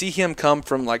to see him come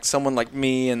from like someone like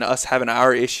me and us having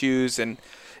our issues, and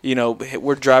you know,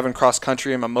 we're driving cross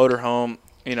country in my motorhome,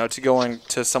 you know, to going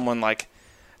to someone like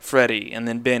Freddie and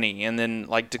then Benny and then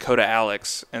like Dakota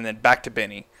Alex and then back to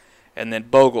Benny and then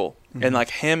Bogle and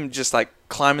like him just like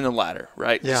climbing the ladder,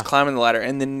 right? Yeah. Just climbing the ladder,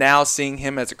 and then now seeing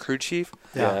him as a crew chief.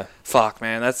 Yeah. Fuck,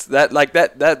 man,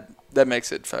 that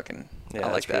makes it fucking. Yeah,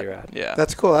 I like that. rad. Yeah.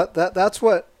 That's cool. That's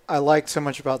what I liked so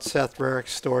much about Seth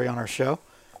Rarick's story on our show,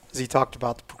 is he talked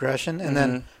about the progression, and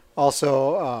then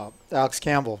also Alex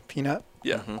Campbell, Peanut,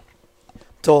 Yeah.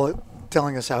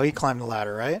 telling us how he climbed the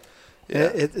ladder, right?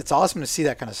 Yeah. It's awesome to see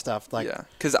that kind of stuff. Like, yeah,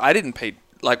 because I didn't pay,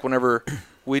 like whenever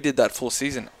we did that full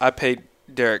season, I paid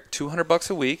Derek $200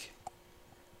 a week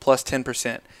plus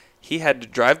 10%. He had to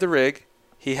drive the rig,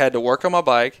 he had to work on my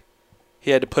bike,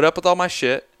 he had to put up with all my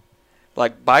shit,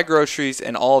 like buy groceries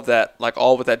and all of that, like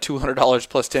all with that $200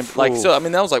 plus 10. Like, so I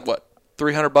mean that was like what,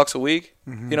 $300 a week?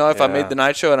 You know, if I made the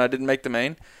night show and I didn't make the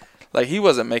main, like he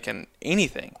wasn't making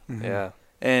anything. Yeah.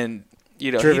 And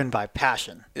you know, driven by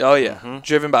passion. Oh yeah,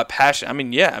 driven by passion. I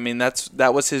mean, yeah, I mean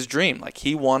that was his dream. Like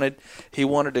he wanted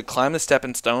to climb the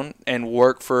stepping stone and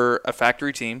work for a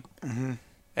factory team.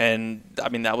 And I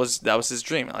mean that was his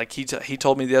dream. Like he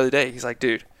told me the other day, he's like,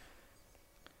 dude,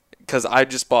 because I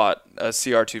just bought a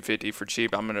CR250 for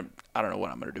cheap. I don't know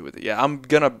what I'm gonna do with it. Yeah, I'm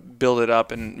gonna build it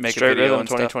up and make Straight a video in and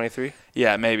 2023. stuff.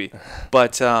 Yeah, maybe.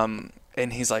 But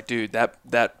and he's like, dude,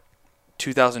 that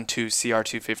 2002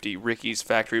 CR250 Ricky's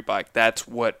factory bike, that's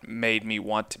what made me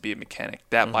want to be a mechanic.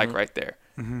 That bike right there.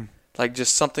 Like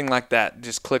just something like that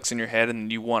just clicks in your head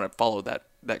and you want to follow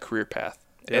that career path.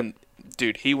 Yep. And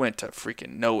dude, he went to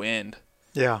freaking no end.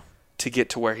 Yeah. To get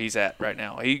to where he's at right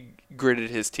now. He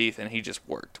gritted his teeth and he just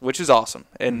worked, which is awesome.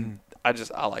 And I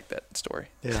like that story.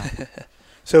 Yeah.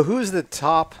 So who's the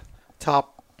top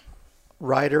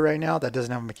rider right now that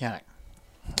doesn't have a mechanic?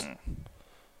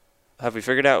 Have we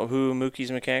figured out who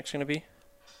Mookie's mechanic's going to be?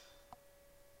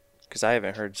 Because I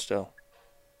haven't heard still.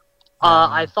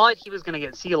 I thought he was going to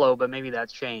get CeeLo, but maybe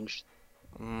that's changed.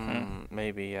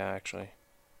 Maybe, yeah, actually.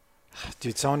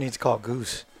 Dude, someone needs to call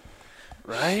Goose.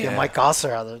 Right? Get Mike Gosler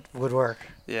out of the woodwork.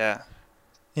 Yeah.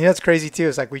 You know what's crazy too?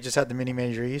 It's like we just had the Mini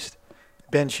Major East.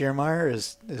 Ben Schiermeyer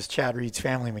is Chad Reed's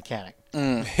family mechanic.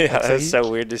 Yeah, Like, that's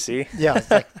so weird to see. Yeah, it's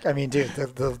like, I mean, dude,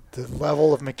 the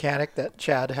level of mechanic that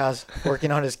Chad has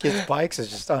working on his kids' bikes is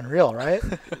just unreal, right?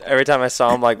 Every time I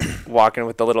saw him like walking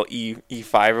with the little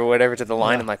E5 or whatever to the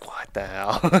line, I'm like, what the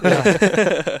hell?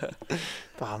 Yeah.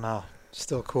 Oh no,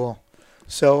 still cool.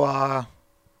 So I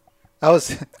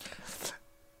was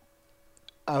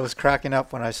cracking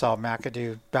up when I saw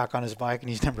McAdoo back on his bike, and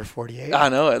he's number 48. I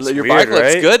know. Your weird, bike looks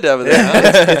right? good over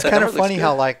there. It's kind of funny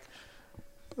how like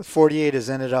 48 has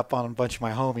ended up on a bunch of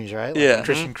my homies, right? Like Yeah.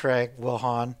 Christian Craig, Will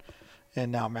Hahn,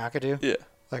 and now McAdoo. Yeah.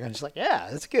 Like I'm just like, yeah,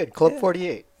 that's good. Club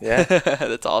 48. Yeah.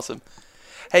 That's awesome.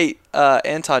 Hey,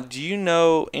 Anton, do you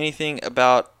know anything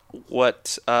about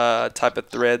what type of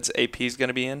threads AP is going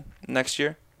to be in next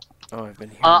year? Oh, I've been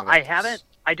hearing I about haven't. this.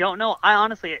 I don't know.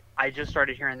 I just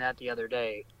started hearing that the other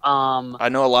day. I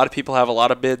know a lot of people have a lot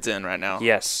of bids in right now.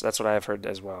 Yes, that's what I've heard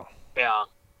as well. Yeah.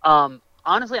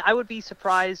 Honestly, I would be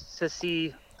surprised to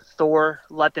see Thor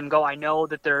let them go. I know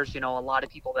that there's, a lot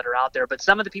of people that are out there, but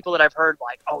some of the people that I've heard,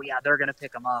 like, oh yeah, they're going to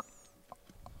pick them up.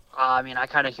 I mean, I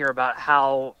kind of hear about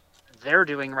how they're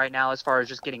doing right now as far as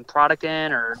just getting product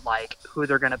in, or like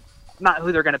not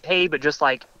who they're going to pay, but just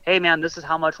like, hey man, this is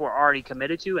how much we're already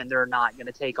committed to, and they're not going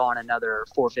to take on another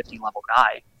 450 level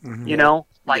guy. Yeah.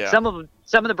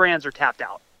 Some of the brands are tapped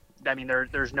out. I mean,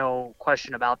 there's no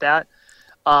question about that.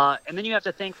 And then you have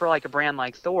to think for like a brand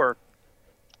like Thor,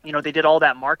 they did all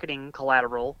that marketing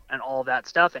collateral and all of that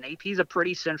stuff, and AP is a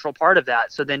pretty central part of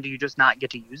that. So then do you just not get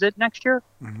to use it next year?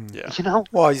 Yeah.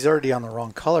 Well, he's already on the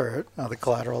wrong color of the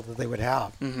collateral that they would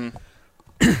have.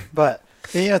 Mm-hmm. But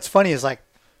it's funny. Is like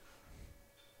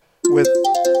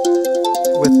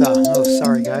oh,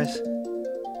 sorry guys.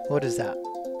 What is that?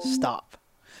 Stop.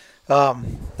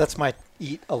 That's my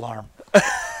eat alarm.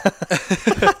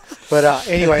 But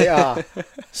anyway,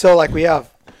 so like we have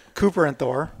Cooper and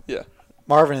Thor. Yeah.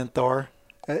 Marvin and Thor.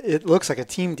 It looks like a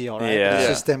team deal, right? Yeah. It's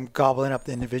just them gobbling up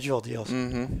the individual deals.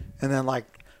 Mm-hmm. And then like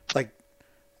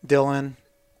Dylan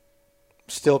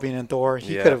still being in Thor,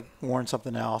 he Yeah. could have worn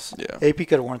something else. Yeah. AP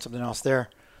could have worn something else there.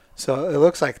 So it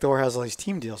looks like Thor has all these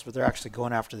team deals, but they're actually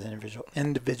going after the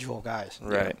individual guys.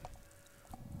 Right.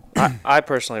 I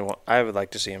personally I would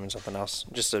like to see him in something else.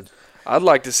 Just a. I'd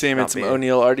like to see him in Not some me.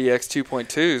 O'Neal RDX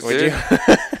 2.2s, Would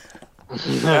dude.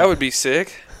 you? That would be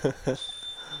sick.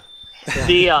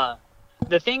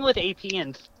 The thing with AP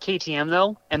and KTM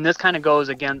though, and this kind of goes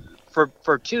again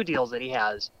for two deals that he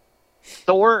has,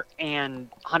 Thor and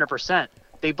 100%.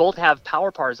 They both have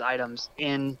Power Pars items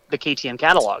in the KTM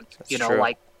catalog. That's you know, true.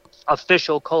 like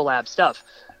official collab stuff.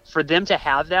 For them to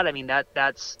have that, I mean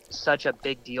that's such a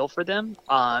big deal for them.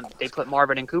 They put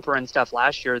Marvin and Cooper in stuff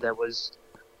last year that was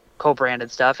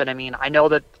co-branded stuff, and I mean I know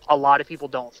that a lot of people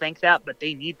don't think that, but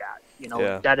they need that. You know,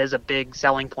 Yeah. that is a big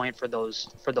selling point for those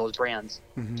brands.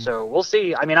 Mhm. So we'll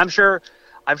see. I mean, I'm sure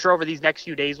over these next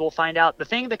few days we'll find out. The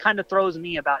thing that kind of throws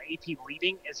me about AP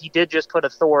leaving is he did just put a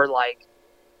Thor, like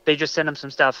they just sent him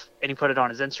some stuff and he put it on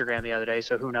his Instagram the other day.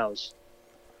 So who knows?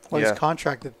 Well, Yeah. he's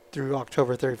contracted through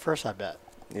October 31st, I bet.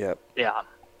 Yep. Yeah.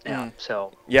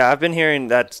 So Yeah, I've been hearing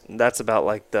that's about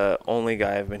like the only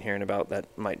guy I've been hearing about that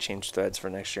might change threads for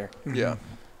next year. Yeah.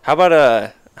 How about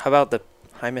the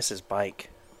Hymus's bike?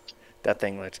 That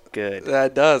thing looks good.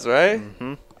 That does, right?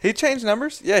 Mm-hmm. He changed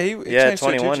numbers? Yeah, he Yeah, changed to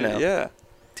a 21 two-digit. now. Yeah.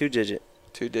 2-digit.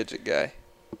 2-digit guy.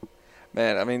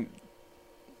 Man, I mean,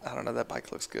 I don't know. That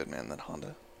bike looks good, man, that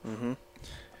Honda. Mm-hmm.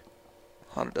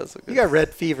 Honda does look You good. got red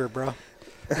fever, bro.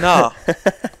 No.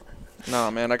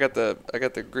 No, man, I got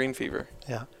the green fever.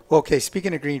 Yeah. Well, okay,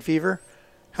 speaking of green fever,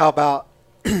 how about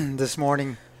this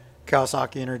morning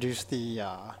Kawasaki introduced the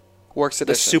Works The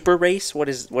edition. Super Race? What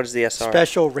is the SR?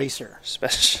 Special Racer.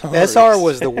 Special SR race.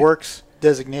 was the works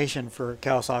designation for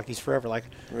Kawasaki's forever. Like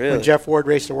Really? when Jeff Ward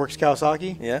raced the works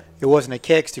Kawasaki, Yeah. it wasn't a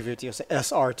KX250, it was an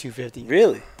SR250.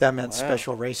 Really? That meant Wow.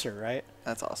 special racer, right?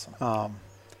 That's awesome. but,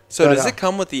 So does it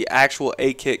come with the actual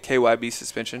A-Kit KYB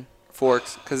suspension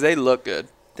forks? Because they look good.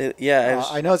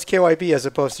 I know it's KYB as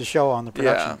opposed to show on the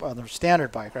production on the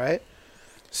standard bike, right?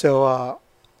 So,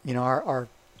 you know,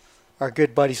 our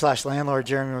good buddy / landlord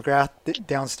Jeremy McGrath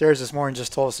downstairs this morning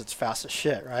just told us it's fast as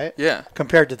shit, right? Yeah.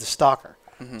 Compared to the Stalker.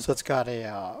 Mhm. So it's got a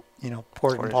ported and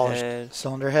Ported polished head.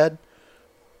 cylinder head,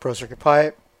 pro circuit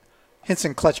pipe,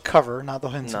 Hinson clutch cover, not the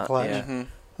Hinson Not- clutch. yeah.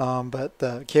 Mhm. But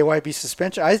the KYB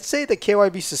suspension, I'd say the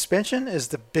KYB suspension is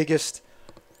the biggest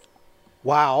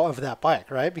wow of that bike,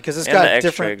 right? Because it's And got the a X-Trigs,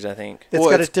 different. I think. It's Well,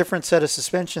 got a it's- different set of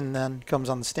suspension than comes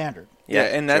on the standard. Yeah,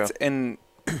 and that's true.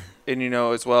 and you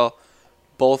know as well,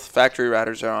 both factory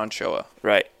riders are on Showa,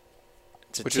 Right.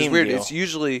 It's a which is team weird. deal. It's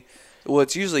usually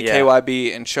Yeah.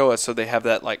 KYB and Showa, so they have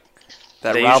that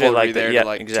that They usually rivalry like the- there yeah, to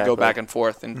to exactly. go back and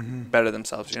forth and Mm-hmm. better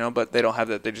themselves, you know. But they don't have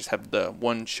that. They just have the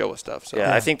one Showa stuff. So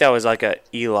Yeah, I think that was like a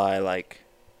Eli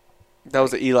that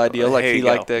was the Eli deal. Like Here he you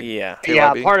go. liked the Yeah.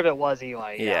 yeah, KYB. part of it was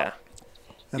Eli. Yeah.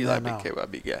 And Eli then, big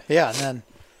KYB guy. yeah, and then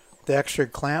the extra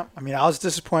clamp. I mean, I was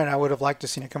disappointed. I would have liked to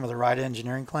seen it come with a Ride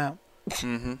Engineering clamp,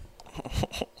 Mm-hmm.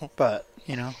 but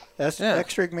you know, Yeah.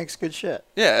 Extra makes good shit.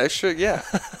 Yeah, extra. Yeah,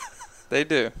 they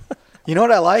do. You know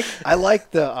what I like? I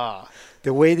like the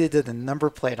way they did the number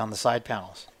plate on the side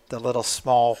panels. The little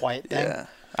small white thing. Yeah.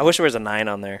 I wish there was a 9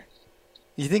 on there.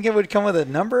 You think it would come with a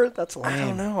number? That's lame. I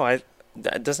don't know.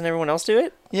 Doesn't everyone else do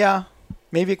it? Yeah.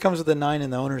 Maybe it comes with a 9 in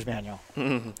the owner's manual.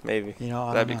 Maybe. You know,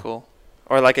 I That'd don't be know. cool.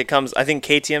 Or like it comes, I think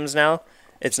KTM's now,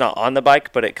 it's not on the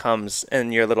bike, but it comes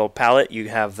in your little pallet. You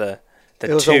have the It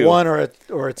was 2. a 1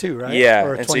 or a 2, right? Yeah,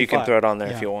 Or a and so you can 25. throw it on there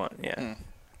Yeah. if you want. Yeah.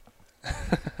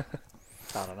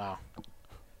 I don't know.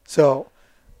 So,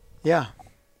 yeah,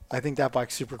 I think that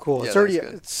bike's super cool. Yeah, It's already that's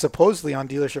good. it's supposedly on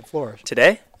dealership floors.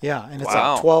 Today? Yeah, and it's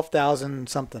Wow. like 12,000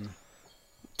 something.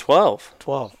 12.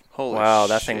 12. Holy Wow,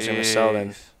 that thing's going to sell then.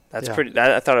 jeez. That's Yeah. pretty.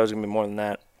 I thought it was going to be more than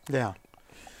that. Yeah.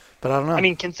 But I don't know. I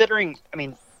mean, considering,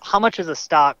 how much is a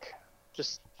stock,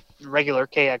 just regular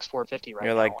KX 450 right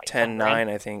You're now? like 10 10.9,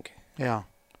 I think. yeah.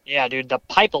 Yeah, dude, the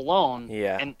pipe alone.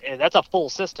 Yeah. And that's a full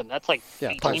system. That's like Yeah,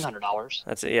 pipes. $1,800.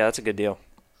 That's a good deal.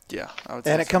 Yeah, I would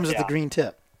say And it so. comes with Yeah. the green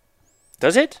tip,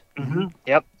 Does it? Mm-hmm.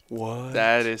 Yep. What?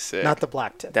 That is sick. not the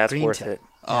black tip. That's green worth tip. it.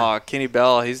 Oh, Kenny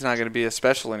Bell, he's not going to be a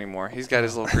special anymore. He's got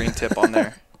his little green tip on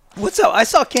there. What's up? I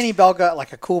saw Kenny Bell got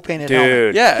like a cool painted helmet.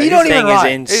 Dude. Yeah, He he's- don't this even thing is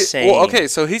ride. insane. Well, okay,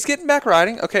 so he's getting back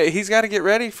riding. Okay, he's got to get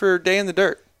ready for Day in the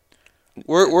Dirt.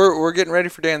 We're getting ready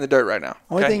for Day in the Dirt right now.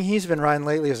 Only okay? thing he's been riding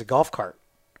lately is a golf cart.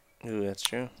 Ooh, that's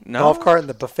true. No, Golf cart and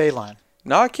the buffet line.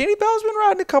 No, Kenny Bell's been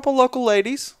riding a couple local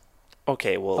ladies.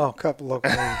 Okay, well. Oh, a couple local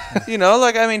ladies. You know,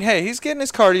 like, I mean, hey, he's getting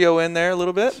his cardio in there a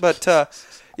little bit, but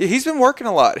he's been working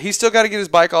a lot. He's still got to get his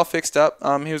bike all fixed up.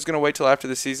 He was going to wait till after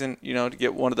the season, you know, to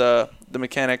get one of the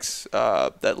mechanics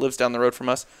that lives down the road from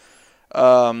us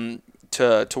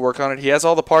to work on it. He has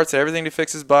all the parts, everything to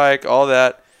fix his bike, all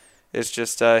that. It's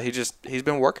just he's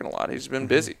been working a lot. He's been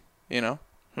busy, you know.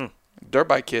 Dirt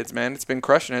bike kids, man, it's been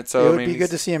crushing it. So it would be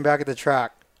good to see him back at the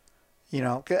track. You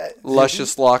know,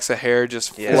 luscious locks of hair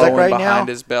just flowing like right behind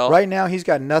now, his belt. Right now, he's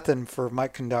got nothing for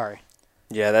Mike Kandari.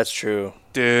 Yeah, that's true.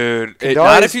 Dude,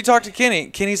 not if you talk to Kenny.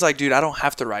 Kenny's like, dude, I don't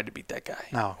have to ride to beat that guy.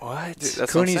 No. What? Dude,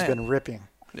 that's Cooney's what I'm saying. been ripping.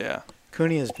 Yeah.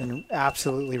 Cooney has been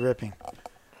absolutely ripping.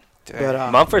 Dang.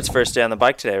 But Mumford's first day on the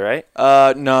bike today, right?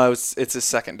 No, it's his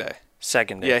second day.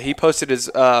 Second day. Yeah, he posted his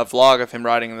vlog of him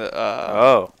riding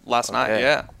the last night.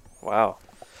 Yeah. Wow.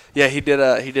 Yeah, he did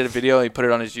a video. He put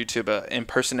it on his YouTube,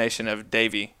 impersonation of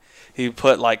Davey. He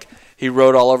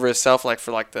wrote all over himself, like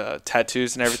for like the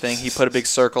tattoos and everything. He put a big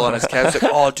circle on his calves.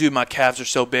 Like, oh, dude, my calves are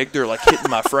so big, they're like hitting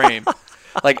my frame.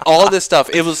 Like all this stuff.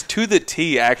 It was to the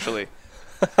T, actually.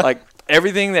 Like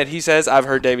everything that he says, I've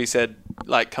heard Davey said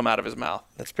like come out of his mouth.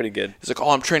 That's pretty good. He's like,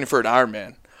 oh, I'm training for an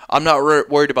Ironman. I'm not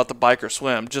worried about the bike or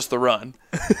swim, just the run.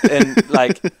 And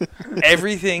like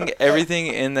everything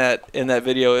in that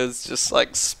video is just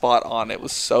like spot on. It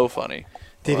was so funny.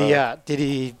 Did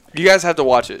he? You guys have to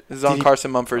watch it. It's on he-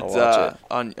 Carson Mumford's I'll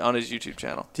on his YouTube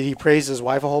channel. Did he praise his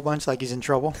wife a whole bunch like he's in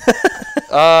trouble?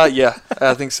 Yeah,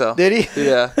 I think so. Did he?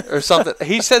 Yeah, or something.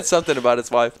 He said something about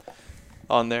his wife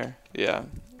on there. Yeah,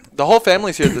 the whole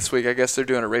family's here this week. I guess they're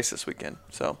doing a race this weekend.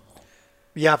 So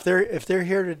Yeah, if they're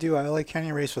here to do a LA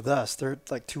County race with us, they're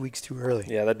like 2 weeks too early.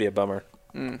 Yeah, that'd be a bummer.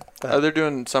 they're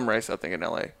doing some race, I think, in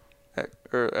LA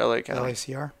or LA County.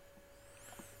 LACR.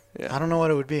 Yeah, I don't know what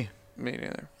it would be. me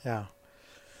neither. Yeah.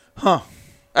 Huh.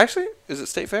 Actually, is it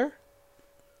State Fair?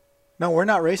 No, we're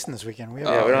not racing this weekend. We have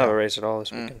Yeah, we don't have a race at all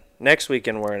this weekend. Next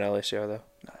weekend we're in LACR though.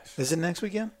 Nice. Is it next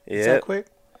weekend? Yeah. Is that quick?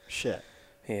 Shit.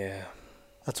 Yeah.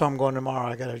 That's why I'm going tomorrow.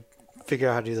 I gotta figure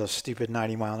out how to do those stupid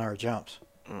 90-mile-an-hour jumps.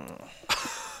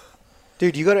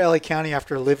 Dude, you go to LA County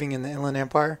after living in the Inland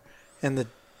Empire, and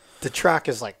the track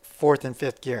is like 4th and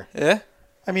 5th gear. Yeah.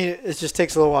 I mean, it just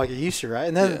takes a little while to get used to, right?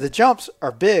 And then the jumps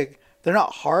are big. They're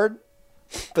not hard,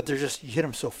 but they're just, you hit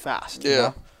them so fast. Yeah. You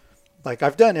know? Like,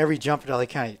 I've done every jump at LA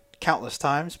County countless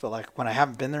times, but like when I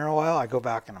haven't been there in a while, I go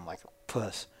back and I'm like a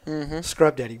puss. Mm-hmm.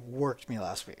 Scrub Daddy worked me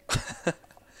last week.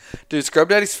 Dude, Scrub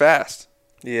Daddy's fast.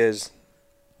 He is.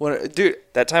 Dude,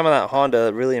 that time on that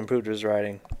Honda really improved his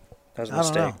riding. That was a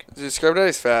mistake. Dude, Scrub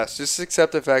Daddy's fast. Just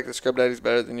accept the fact that Scrub Daddy's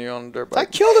better than you on a dirt bike.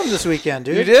 I killed him this weekend,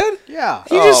 dude. You did? Yeah.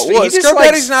 Scrub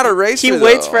Daddy's not a racer. He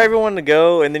waits for everyone to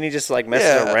go, and then he just like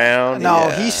messes around. No,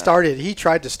 he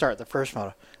tried to start the first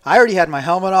moto. I already had my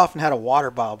helmet off and had a water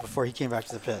bottle before he came back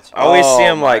to the pits. I always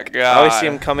see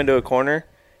him come into a corner,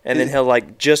 and then he'll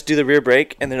like just do the rear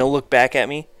brake, and then he'll look back at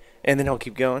me, and then he'll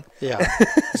keep going. Yeah.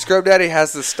 Scrub Daddy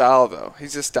has the style though.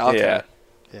 He's a style cat.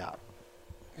 Yeah.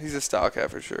 He's a style cat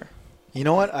for sure. You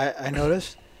know what I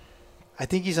noticed? I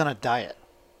think he's on a diet.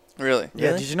 Really?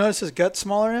 Yeah. Did you notice his gut's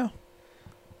smaller now?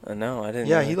 No, I didn't.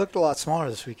 Yeah, know he that. looked a lot smaller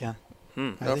this weekend.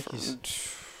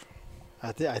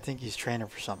 I think he's training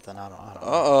for something. I don't know.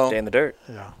 Uh-oh. Day in the Dirt.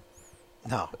 Yeah.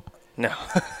 No.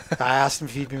 I asked him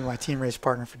if he'd be my team race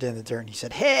partner for Day in the Dirt, and he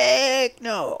said, "Heck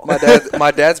no."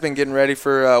 My dad's been getting ready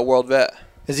for World Vet.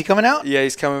 Is he coming out? Yeah,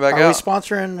 he's coming back out. out. Are we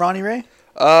sponsoring Ronnie Ray?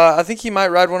 I think he might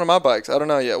ride one of my bikes. I don't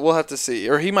know yet. We'll have to see.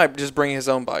 Or he might just bring his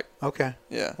own bike. Okay.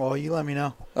 Yeah. Well, you let me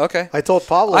know. Okay. I told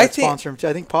Pablo I'd sponsor him too.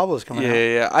 I think Pablo's coming out.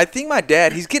 Yeah. I think my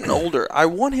dad, he's getting older. I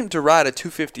want him to ride a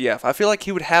 250F. I feel like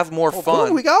he would have more fun.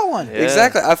 Cool, we got one. Yeah.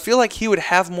 Exactly. I feel like he would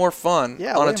have more fun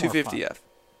on a way 250F.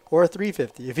 Or a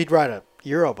 350 if he'd ride a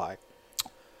Euro bike.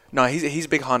 No, he's a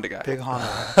big Honda guy. Big Honda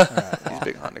guy. Right. He's a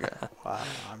big Honda guy. Wow,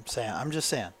 I'm just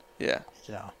saying. Yeah.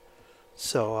 You know.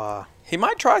 So he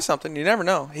might try something. You never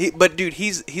know. But dude,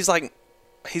 he's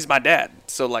my dad.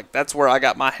 So like that's where I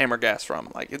got my hammer gas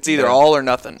from. Like it's either all or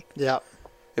nothing. Yeah.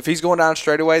 If he's going down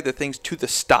straightaway, the thing's to the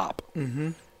stop. Mm-hmm.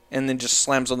 And then just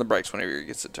slams on the brakes whenever he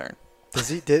gets the turn.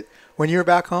 When you were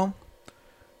back home?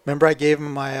 Remember I gave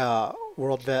him my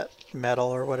World Vet medal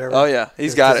or whatever. Oh yeah,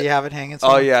 he's got it. Does he have it hanging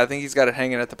somewhere? Oh yeah, I think he's got it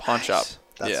hanging at the pawn shop.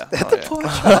 Yeah. At the pawn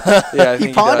shop? Yeah, I think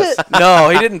he pawned does. it? No,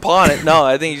 he didn't pawn it. No,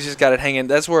 I think he's just got it hanging.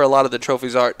 That's where a lot of the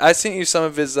trophies are. I sent you some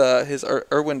of his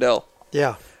Irwindale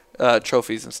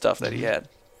trophies and stuff that he had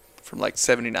from like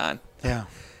 '79. Yeah.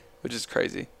 Which is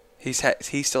crazy. he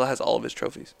still has all of his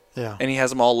trophies. Yeah. And he has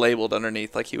them all labeled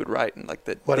underneath, like he would write and like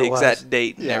the What it exact was.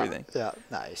 date and Yeah, everything. Yeah,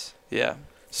 nice. Yeah.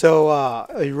 So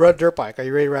you rode dirt bike. Are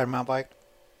you ready to ride a mountain bike?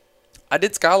 I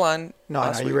did Skyline. No,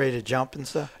 last are you week. ready to jump and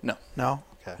stuff? No. No?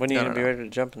 Okay. When are you No, going to no, be no. ready to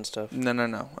jump and stuff?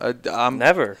 No. I'm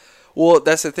Never. Well,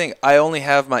 that's the thing. I only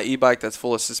have my e-bike that's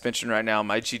full of suspension right now,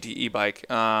 my GT e-bike.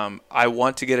 I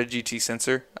want to get a GT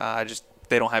sensor.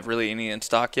 They don't have really any in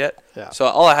stock yet. Yeah. So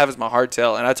all I have is my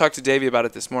hardtail. And I talked to Davey about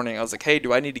it this morning. I was like, hey,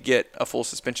 do I need to get a full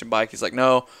suspension bike? He's like,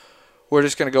 no, we're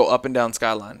just going to go up and down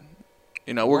Skyline.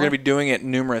 You know, we're going to be doing it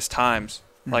numerous times,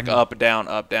 like up,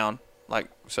 down. Like,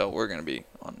 so we're going to be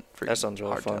on freaking That sounds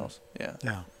really fun. hardtails. Yeah.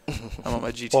 Yeah. I'm on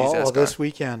my GT's Well, this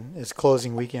weekend is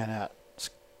closing weekend at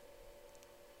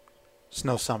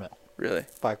Snow Summit Really?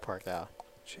 Bike Park. Yeah.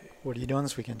 What are you doing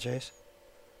this weekend, Chase?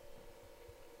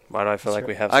 Why do I feel like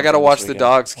we have I got to something watch this the weekend?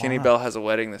 dogs. Why Kenny not? Bell has a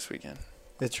wedding this weekend.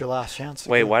 It's your last chance. to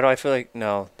Wait, go. why do I feel like...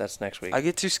 No, that's next week. I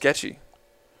get too sketchy.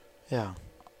 Yeah.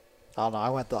 I don't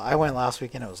know. I went last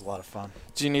weekend. It was a lot of fun.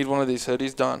 Do you need one of these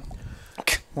hoodies, Don?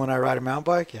 When I ride a mountain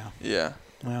bike, yeah. Yeah.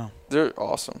 Yeah. They're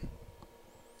awesome.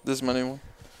 This is my new one.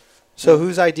 So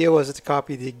whose idea was it to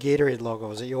copy the Gatorade logo?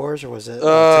 Was it yours or was it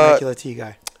Temecula Tea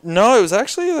guy? No, it was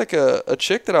actually like a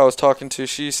chick that I was talking to.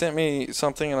 She sent me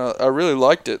something, and I really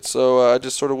liked it, so I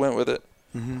just sort of went with it.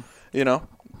 Mm-hmm. You know?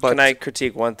 But, Can I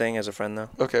critique one thing as a friend, though?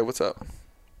 Okay, what's up?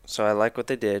 So I like what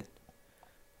they did.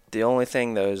 The only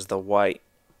thing, though, is the white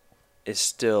is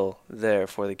still there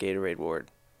for the Gatorade ward.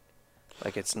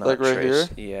 Like, it's not Like right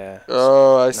traced. here? Yeah.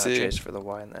 Oh, I not see. traced for the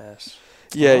Y and the S.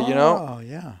 Yeah, you know? Oh,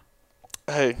 yeah.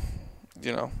 Hey,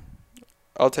 you know,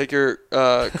 I'll take your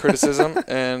criticism,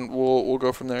 and we'll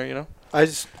go from there, you know? I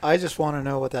just want to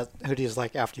know what that hoodie is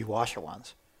like after you wash it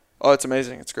once. Oh, it's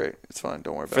amazing. It's great. It's fine.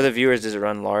 Don't worry about For it. the viewers, does it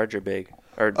run large or big?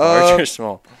 Or large or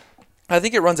small? I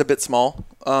think it runs a bit small.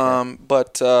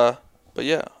 But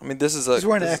yeah, I mean, this is a... He's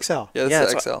wearing an this- XL. Yeah, this that's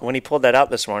is why- XL. when he pulled that out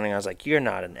this morning, I was like, you're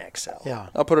not an XL. Yeah.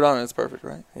 I'll put it on and it's perfect,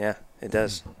 right? Yeah, it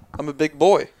does. I'm a big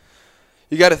boy.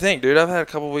 You got to think, dude. I've had a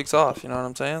couple weeks off. You know what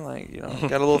I'm saying? Like, you know,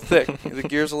 got a little thick. The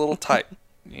gear's a little tight.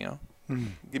 You know,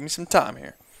 give me some time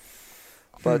here.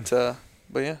 But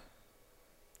yeah.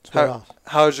 What else?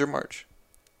 How's your merch?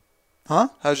 Huh?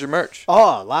 How's your merch?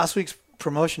 Oh, last week's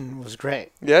promotion was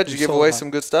great. Yeah, did you We give sold away out. some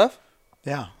good stuff?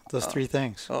 Yeah, those 3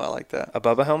 things. Oh, I like that. A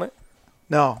Bubba helmet?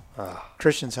 No,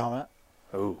 Christian's helmet,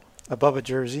 Ooh. a Bubba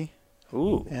jersey,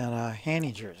 Ooh. and a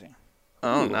Hanny jersey.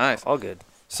 Oh, Ooh, nice. All good.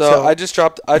 So I just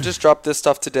dropped this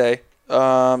stuff today.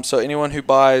 So anyone who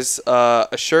buys a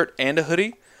shirt and a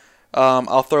hoodie,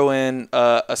 I'll throw in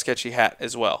a sketchy hat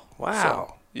as well. Wow.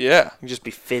 So, yeah. You can just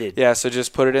be fitted. Yeah, so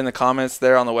just put it in the comments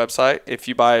there on the website. If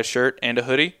you buy a shirt and a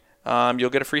hoodie, you'll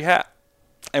get a free hat.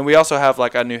 And we also have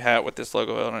like a new hat with this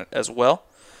logo on it as well.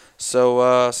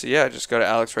 So yeah, just go to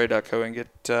alexray.co and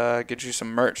get you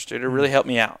some merch, dude. It really helped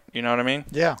me out. You know what I mean?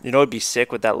 Yeah. You know what would be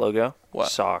sick with that logo? What?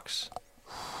 Socks.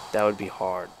 That would be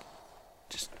hard.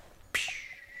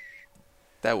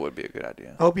 That would be a good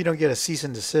idea. I hope you don't get a cease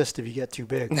and desist if you get too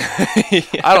big.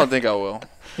 I don't think I will.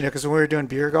 You know, because when we were doing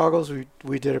beer goggles,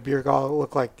 we did a beer goggle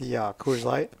look like the Coors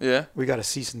Light. Yeah? We got a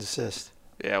cease and desist.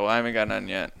 Yeah, well, I haven't got none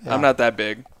yet. Yeah. I'm not that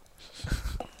big.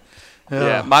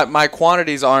 Yeah, my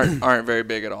quantities aren't very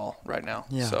big at all right now.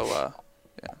 Yeah. So,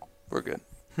 yeah, we're good.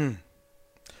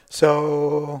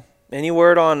 So, Any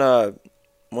word on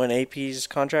when AP's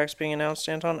contract's being announced,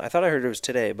 Anton? I thought I heard it was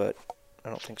today, but I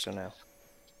don't think so now.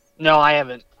 No, I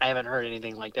haven't heard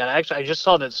anything like that. Actually, I just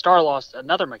saw that Star lost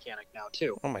another mechanic now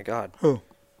too. Oh my God. who?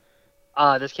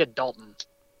 This kid Dalton.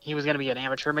 He was going to be an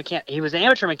amateur mechanic. He was an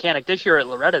amateur mechanic this year at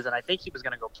Loretta's, and I think he was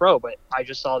going to go pro. But I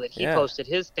just saw that he Yeah. posted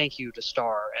his thank you to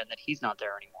Star, and that he's not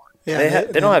there anymore. Yeah,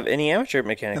 They don't have any amateur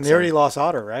mechanics. And they already in. lost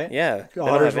Otter, right? Yeah. they don't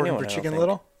Otter's have working anyone, for I don't Chicken think.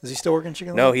 Little. Is he still working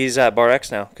Chicken No, Little? he's at Bar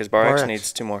X now because Bar X Bar X.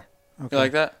 needs 2 more. Okay. You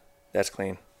like that? That's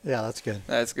clean. Yeah, that's good.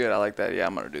 That's good. I like that. Yeah,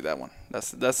 I'm gonna do that one.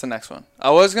 That's the next one. I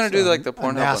was gonna do So, like the a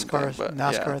Pornhub NASCAR one thing, but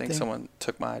yeah, NASCAR I think thing? someone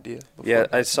took my idea. before Yeah,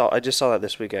 that. I just saw that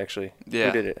this week actually. Yeah.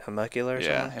 Who did it? Hemecula or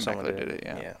Yeah, something? Someone Hemecula did it,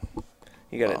 yeah.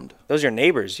 You got Bummed. to Those are your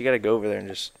neighbors. You got to go over there and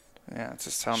just Yeah, it's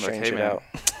just tell them like, strange hey it man, out.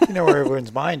 You know where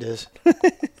everyone's mind is,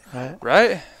 right?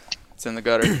 right? It's in the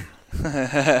gutter.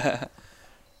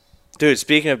 Dude,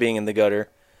 speaking of being in the gutter,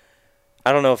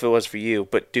 I don't know if it was for you,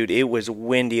 but dude, it was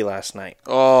windy last night.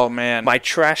 Oh man. My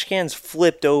trash cans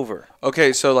flipped over.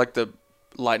 Okay, so like the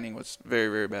lightning was very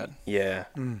very bad. Yeah.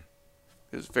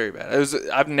 It was very bad.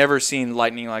 I've never seen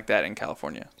lightning like that in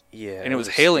California. Yeah. And it was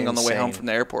hailing on the way home from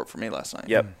the airport for me last night.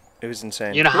 Yep. It was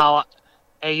insane. You know how?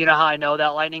 Hey, you know how I know that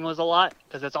lightning was a lot?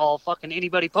 Because it's all fucking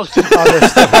anybody posted.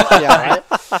 Yeah, right?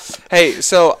 Hey,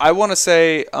 so I want to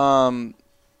say,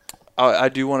 I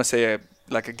do want to say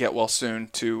like a get well soon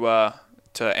to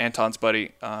Anton's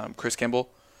buddy, Chris Kimball.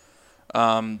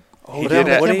 He did.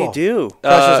 What did he do?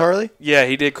 Crash his Harley? Yeah,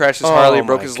 he did crash his Harley,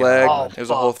 broke my his God. leg. Oh, It was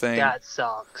a whole fuck, thing. That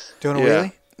sucks. Doing a Yeah.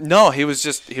 wheelie? No, he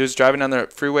was driving down the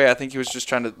freeway. I think he was just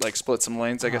trying to like split some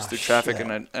lanes, I guess, Oh, through traffic, shit.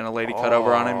 and a lady cut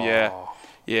over on him. Yeah,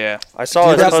 yeah, I saw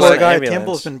Dude, his that post poor on guy ambulance.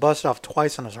 Kimball's been busted off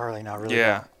twice on his Harley now, really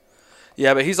yeah, bad.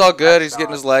 yeah. But he's all good. That He's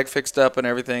getting his sucks. leg fixed up and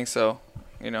everything. So,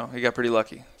 he got pretty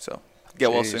lucky. So,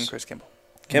 get well Jeez. soon, Chris Kimball.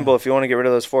 Kimball, if you want to get rid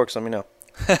of those forks, let me know.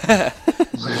 Is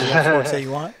that forks that you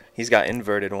want? He's got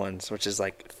inverted ones, which is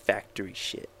like factory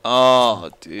shit. Oh,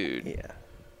 dude. Yeah.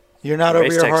 You're not over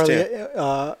Race your text,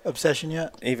 Harley obsession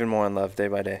yet? Even more in love day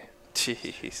by day.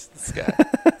 Jeez, this guy.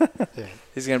 Yeah.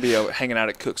 He's gonna be hanging out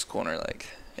at Cook's Corner like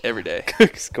every day.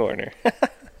 Cook's Corner.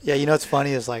 Yeah, you know what's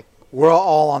funny is like we're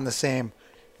all on the same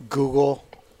Google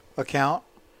account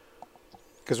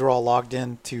because we're all logged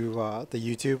into the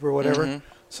YouTube or whatever. Mhm.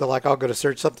 So like I'll go to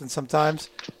search something sometimes,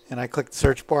 and I click the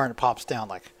search bar and it pops down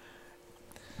like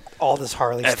all this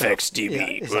Harley FXDB. stuff. Yeah,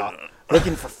 it's all,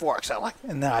 looking for forks.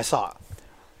 And then I saw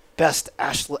best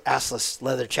assless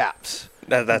leather chaps.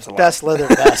 That's a lot. Best leather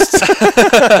vests.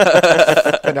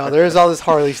 But no, there's all this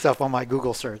Harley stuff on my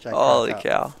Google search. I Holy cracked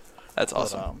up. cow, that's But,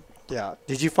 awesome. yeah.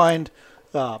 Did you find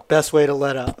best way to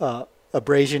let a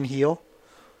abrasion heal?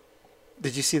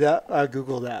 Did you see that? I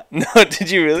Googled that. No, did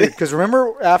you really? Because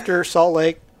remember after Salt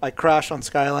Lake, I crashed on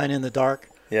Skyline in the dark,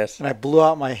 Yes. and I blew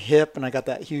out my hip, and I got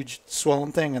that huge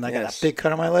swollen thing, and I got Yes. that big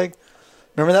cut on my leg.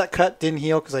 Remember that cut didn't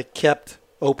heal because I kept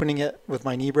opening it with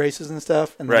my knee braces and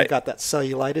stuff, and then I Right. got that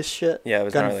cellulitis shit. Yeah, it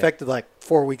was got gnarly. infected like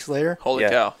 4 weeks later. Holy Yeah.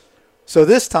 cow. So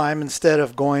this time, instead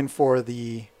of going for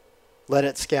the let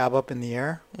it scab up in the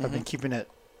air, I've been keeping it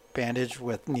bandaged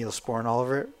with Neosporin all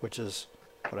over it, which is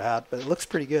what I had. But it looks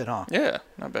pretty good, huh? Yeah,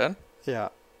 not bad. Yeah.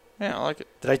 Yeah, I like it.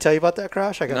 Did I tell you about that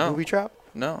crash? I got No. booby trapped.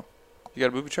 No. You got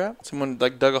a booby trap? Someone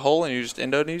like dug a hole and you just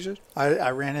Indonesia'd? I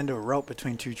ran into a rope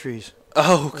between two trees.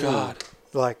 Oh God.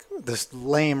 Like this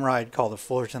lame ride called the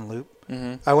Fullerton Loop.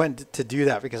 Mm-hmm. I went to do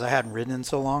that because I hadn't ridden in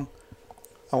so long.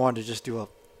 I wanted to just do a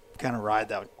kind of ride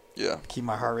that would Yeah. keep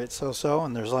my heart rate so,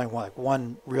 and there's only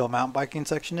one real mountain biking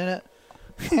section in it.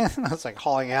 And I was like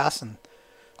hauling ass and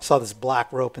saw this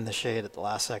black rope in the shade at the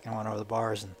last second, went over the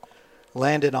bars and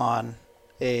landed on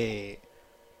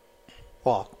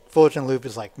Fullerton Loop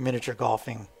is like miniature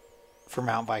golfing for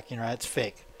mountain biking, right? It's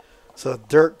fake. So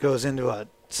dirt goes into a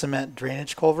cement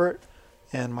drainage culvert,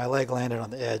 and my leg landed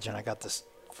on the edge, and I got this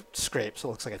scrape, so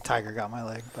it looks like a tiger got my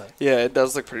leg. But Yeah, it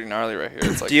does look pretty gnarly right here.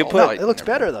 It's like Do you all put- white it looks and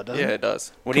everything. better though, doesn't Yeah, it? it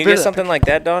does. When you Compare get that something like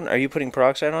that done, are you putting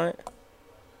peroxide on it?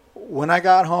 When I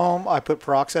got home, I put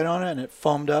peroxide on it, and it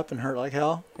foamed up and hurt like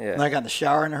hell. Yeah. And I got in the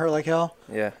shower, and it hurt like hell.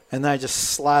 Yeah. And then I just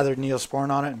slathered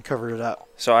Neosporin on it and covered it up.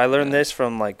 So I learned this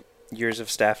from like years of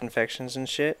staph infections and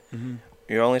shit. Mm-hmm.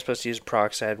 You're only supposed to use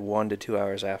peroxide 1 to 2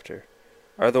 hours after.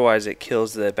 Otherwise, it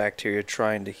kills the bacteria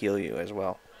trying to heal you as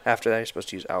well. After that, you're supposed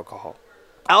to use alcohol.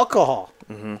 Alcohol.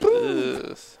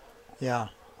 Ugh. Yeah.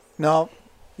 No.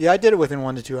 Yeah, I did it within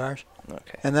 1 to 2 hours.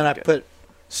 Okay. And then I good. put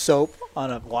soap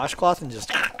on a washcloth and just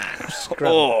scrub it.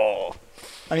 Oh.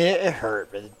 I mean, it hurt,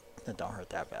 but it don't hurt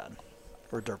that bad.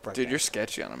 Or dirt bike. Dude, you're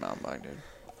sketchy on a mountain bike, dude.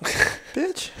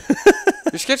 bitch.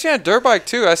 You're sketchy on a dirt bike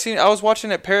too. I was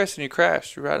watching at Paris and you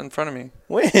crashed. You were right in front of me.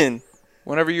 When?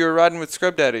 Whenever you were riding with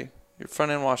Scrub Daddy, your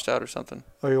front end washed out or something.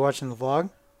 Oh, you're watching the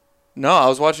vlog? No, I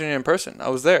was watching you in person. I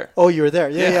was there. Oh, you were there.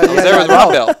 Yeah, Yeah, yeah. I was there with no.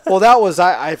 Rob Bell. Well, that was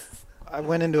I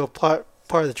went into a part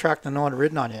of the track that no one had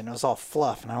ridden on yet, and it was all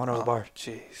fluff, and I went over the bars.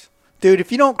 Jeez. Dude,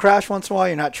 if you don't crash once in a while,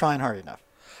 you're not trying hard enough.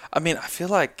 I mean, I feel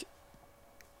like.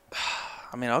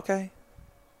 Okay.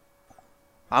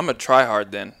 I'm a try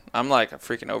hard then. I'm like a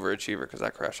freaking overachiever because I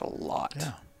crash a lot.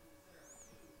 Yeah.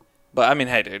 But I mean,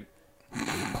 hey, dude,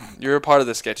 you're a part of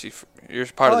the sketchy. You're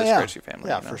part of the sketchy family.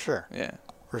 Yeah, you know? for sure. Yeah.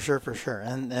 For sure.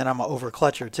 And I'm an over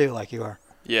clutcher too, like you are.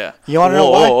 Yeah. You want to know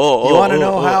why? Whoa, You want to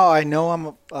know whoa. how I know I'm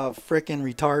a freaking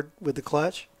retard with the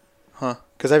clutch? Huh?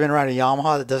 Because I've been riding a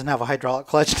Yamaha that doesn't have a hydraulic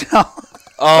clutch now.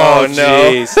 Oh, no.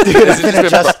 jeez. Dude,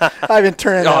 I've been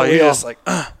turning that Oh, wheel. you're just like.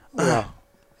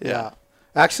 Yeah.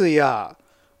 Actually,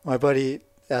 my buddy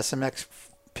SMX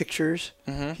Pictures,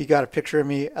 Mm-hmm. he got a picture of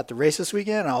me at the race this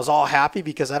weekend, and I was all happy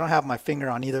because I don't have my finger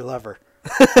on either lever.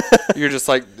 You're just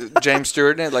like James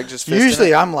Stewart in it, like just. fisting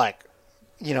Usually it? I'm like,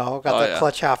 got Oh, that yeah.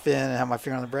 clutch half in and have my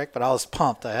finger on the brake, but I was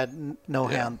pumped. I had no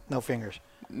Yeah. hand, no fingers.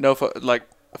 No,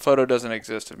 a photo doesn't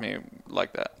exist of me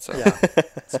like that. So Yeah.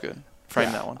 it's good.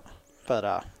 Frame that one.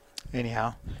 But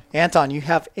anyhow, Anton, you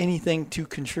have anything to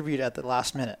contribute at the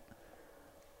last minute?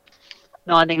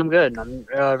 No, I think I'm good. I'm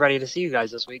ready to see you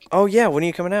guys this week. Oh, yeah. When are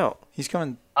you coming out? He's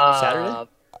coming Uh, Saturday?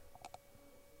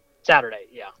 Saturday,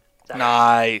 yeah.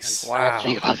 Nice. Wow.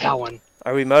 Think about that one.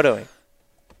 Are we motoing?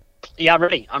 Yeah, I'm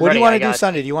ready. What do you want to do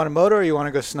Sunday? Do you want to moto or you want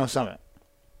to go Snow Summit?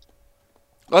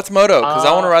 Let's moto, because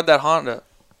I want to ride that Honda.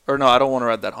 Or no, I don't want to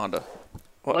ride that Honda.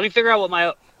 Let me figure out what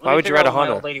my. Why would you ride a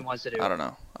Honda? My old lady wants to do. I don't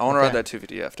know. I want to ride that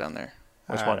 250F down there.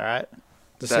 Which one? All right.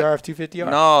 The CRF 250R?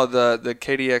 No, the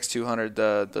KDX 200,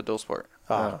 the dual sport.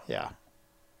 Oh, yeah.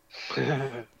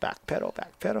 Back pedal.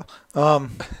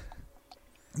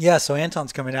 Yeah, so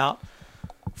Anton's coming out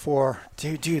for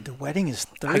dude, the wedding is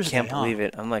Thursday. I can't believe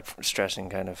it. I'm like stressing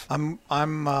kind of. I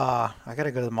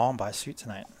gotta go to the mall and buy a suit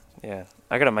tonight. Yeah.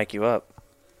 I gotta mic you up.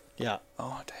 Yeah.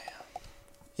 Oh damn.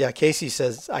 Yeah, Casey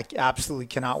says I absolutely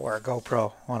cannot wear a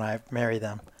GoPro when I marry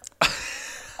them.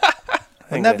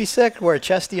 Wouldn't that be sick? Wear a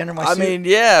chesty under my suit? I mean,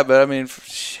 yeah, but I mean,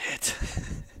 shit.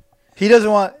 He doesn't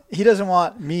want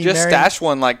me just marrying. stash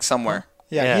one like somewhere.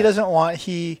 Yeah, he doesn't want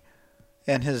he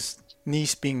and his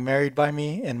niece being married by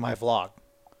me in my vlog.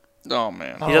 Oh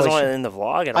man. He doesn't want it in the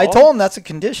vlog at all? I told him that's a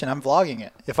condition. I'm vlogging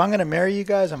it. If I'm going to marry you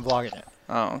guys, I'm vlogging it.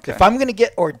 Oh, okay. If I'm going to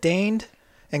get ordained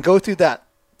and go through that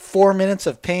 4 minutes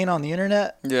of pain on the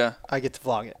internet, yeah, I get to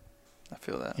vlog it. I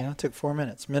feel that. You know, it took 4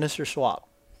 minutes. Minister swap.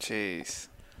 Jeez.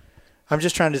 I'm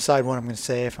just trying to decide what I'm going to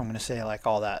say. If I'm going to say like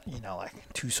all that, you know, like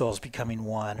two souls becoming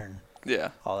one, or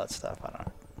all that stuff. I don't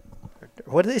know.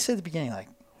 What did they say at the beginning? Like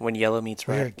when yellow meets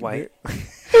white.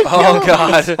 Oh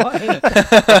God.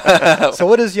 So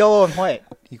what is yellow and white?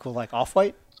 Equal like off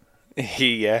white?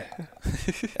 Yeah.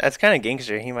 That's kind of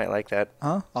gangster. He might like that.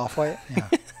 Huh? Off white? Yeah.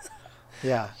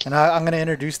 Yeah. And I'm going to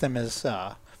introduce them as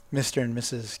Mr. and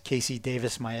Mrs. Casey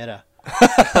Davis Maeda.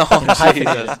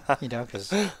 You know,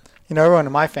 because everyone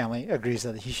in my family agrees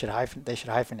that they should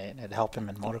hyphenate, and it'd help him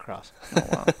in motocross. Oh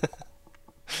wow.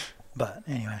 But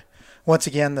anyway, once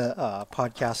again, the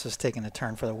podcast has taken a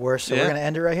turn for the worse, so we're going to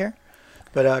end it right here.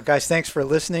 But guys, thanks for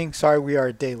listening. Sorry we are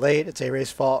a day late. It's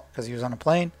A-Ray's fault because he was on a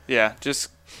plane. Yeah, just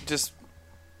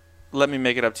let me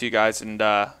make it up to you guys, and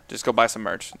just go buy some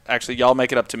merch. Actually, y'all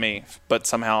make it up to me, but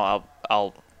somehow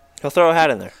I'll He'll throw a hat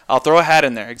in there. I'll throw a hat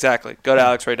in there. Exactly. Go to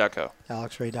alexray.co.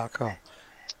 alexray.co.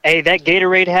 Hey, that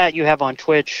Gatorade hat you have on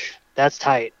Twitch, that's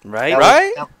tight. Right?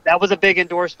 That was a big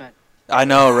endorsement. I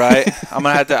know, right? I'm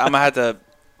gonna have to.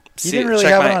 He didn't really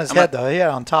have it on his head though. He had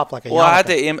it on top like a. Well, I had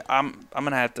to. I'm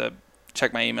gonna have to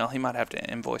check my email. He might have to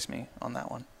invoice me on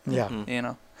that one. Yeah. You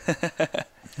know. All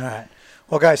right.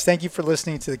 Well, guys, thank you for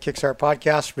listening to the Kickstart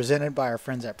Podcast presented by our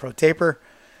friends at ProTaper.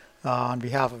 On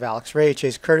behalf of Alex Ray,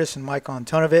 Chase Curtis, and Mike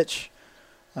Antonovich,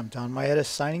 I'm Don Maeda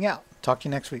signing out. Talk to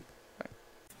you next week.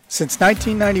 Since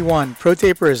 1991,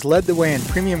 ProTaper has led the way in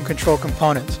premium control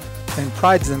components and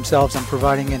prides themselves on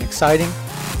providing an exciting,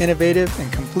 innovative,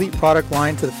 and complete product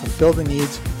line to fulfill the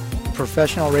needs of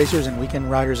professional racers and weekend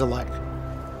riders alike.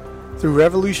 Through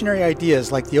revolutionary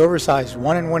ideas like the oversized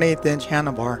 1 1/8 inch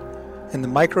handlebar and the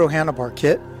micro handlebar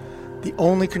kit, the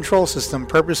only control system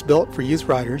purpose-built for youth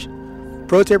riders,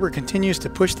 ProTaper continues to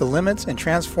push the limits and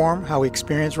transform how we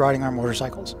experience riding our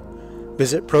motorcycles.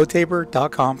 Visit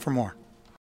ProTaper.com for more.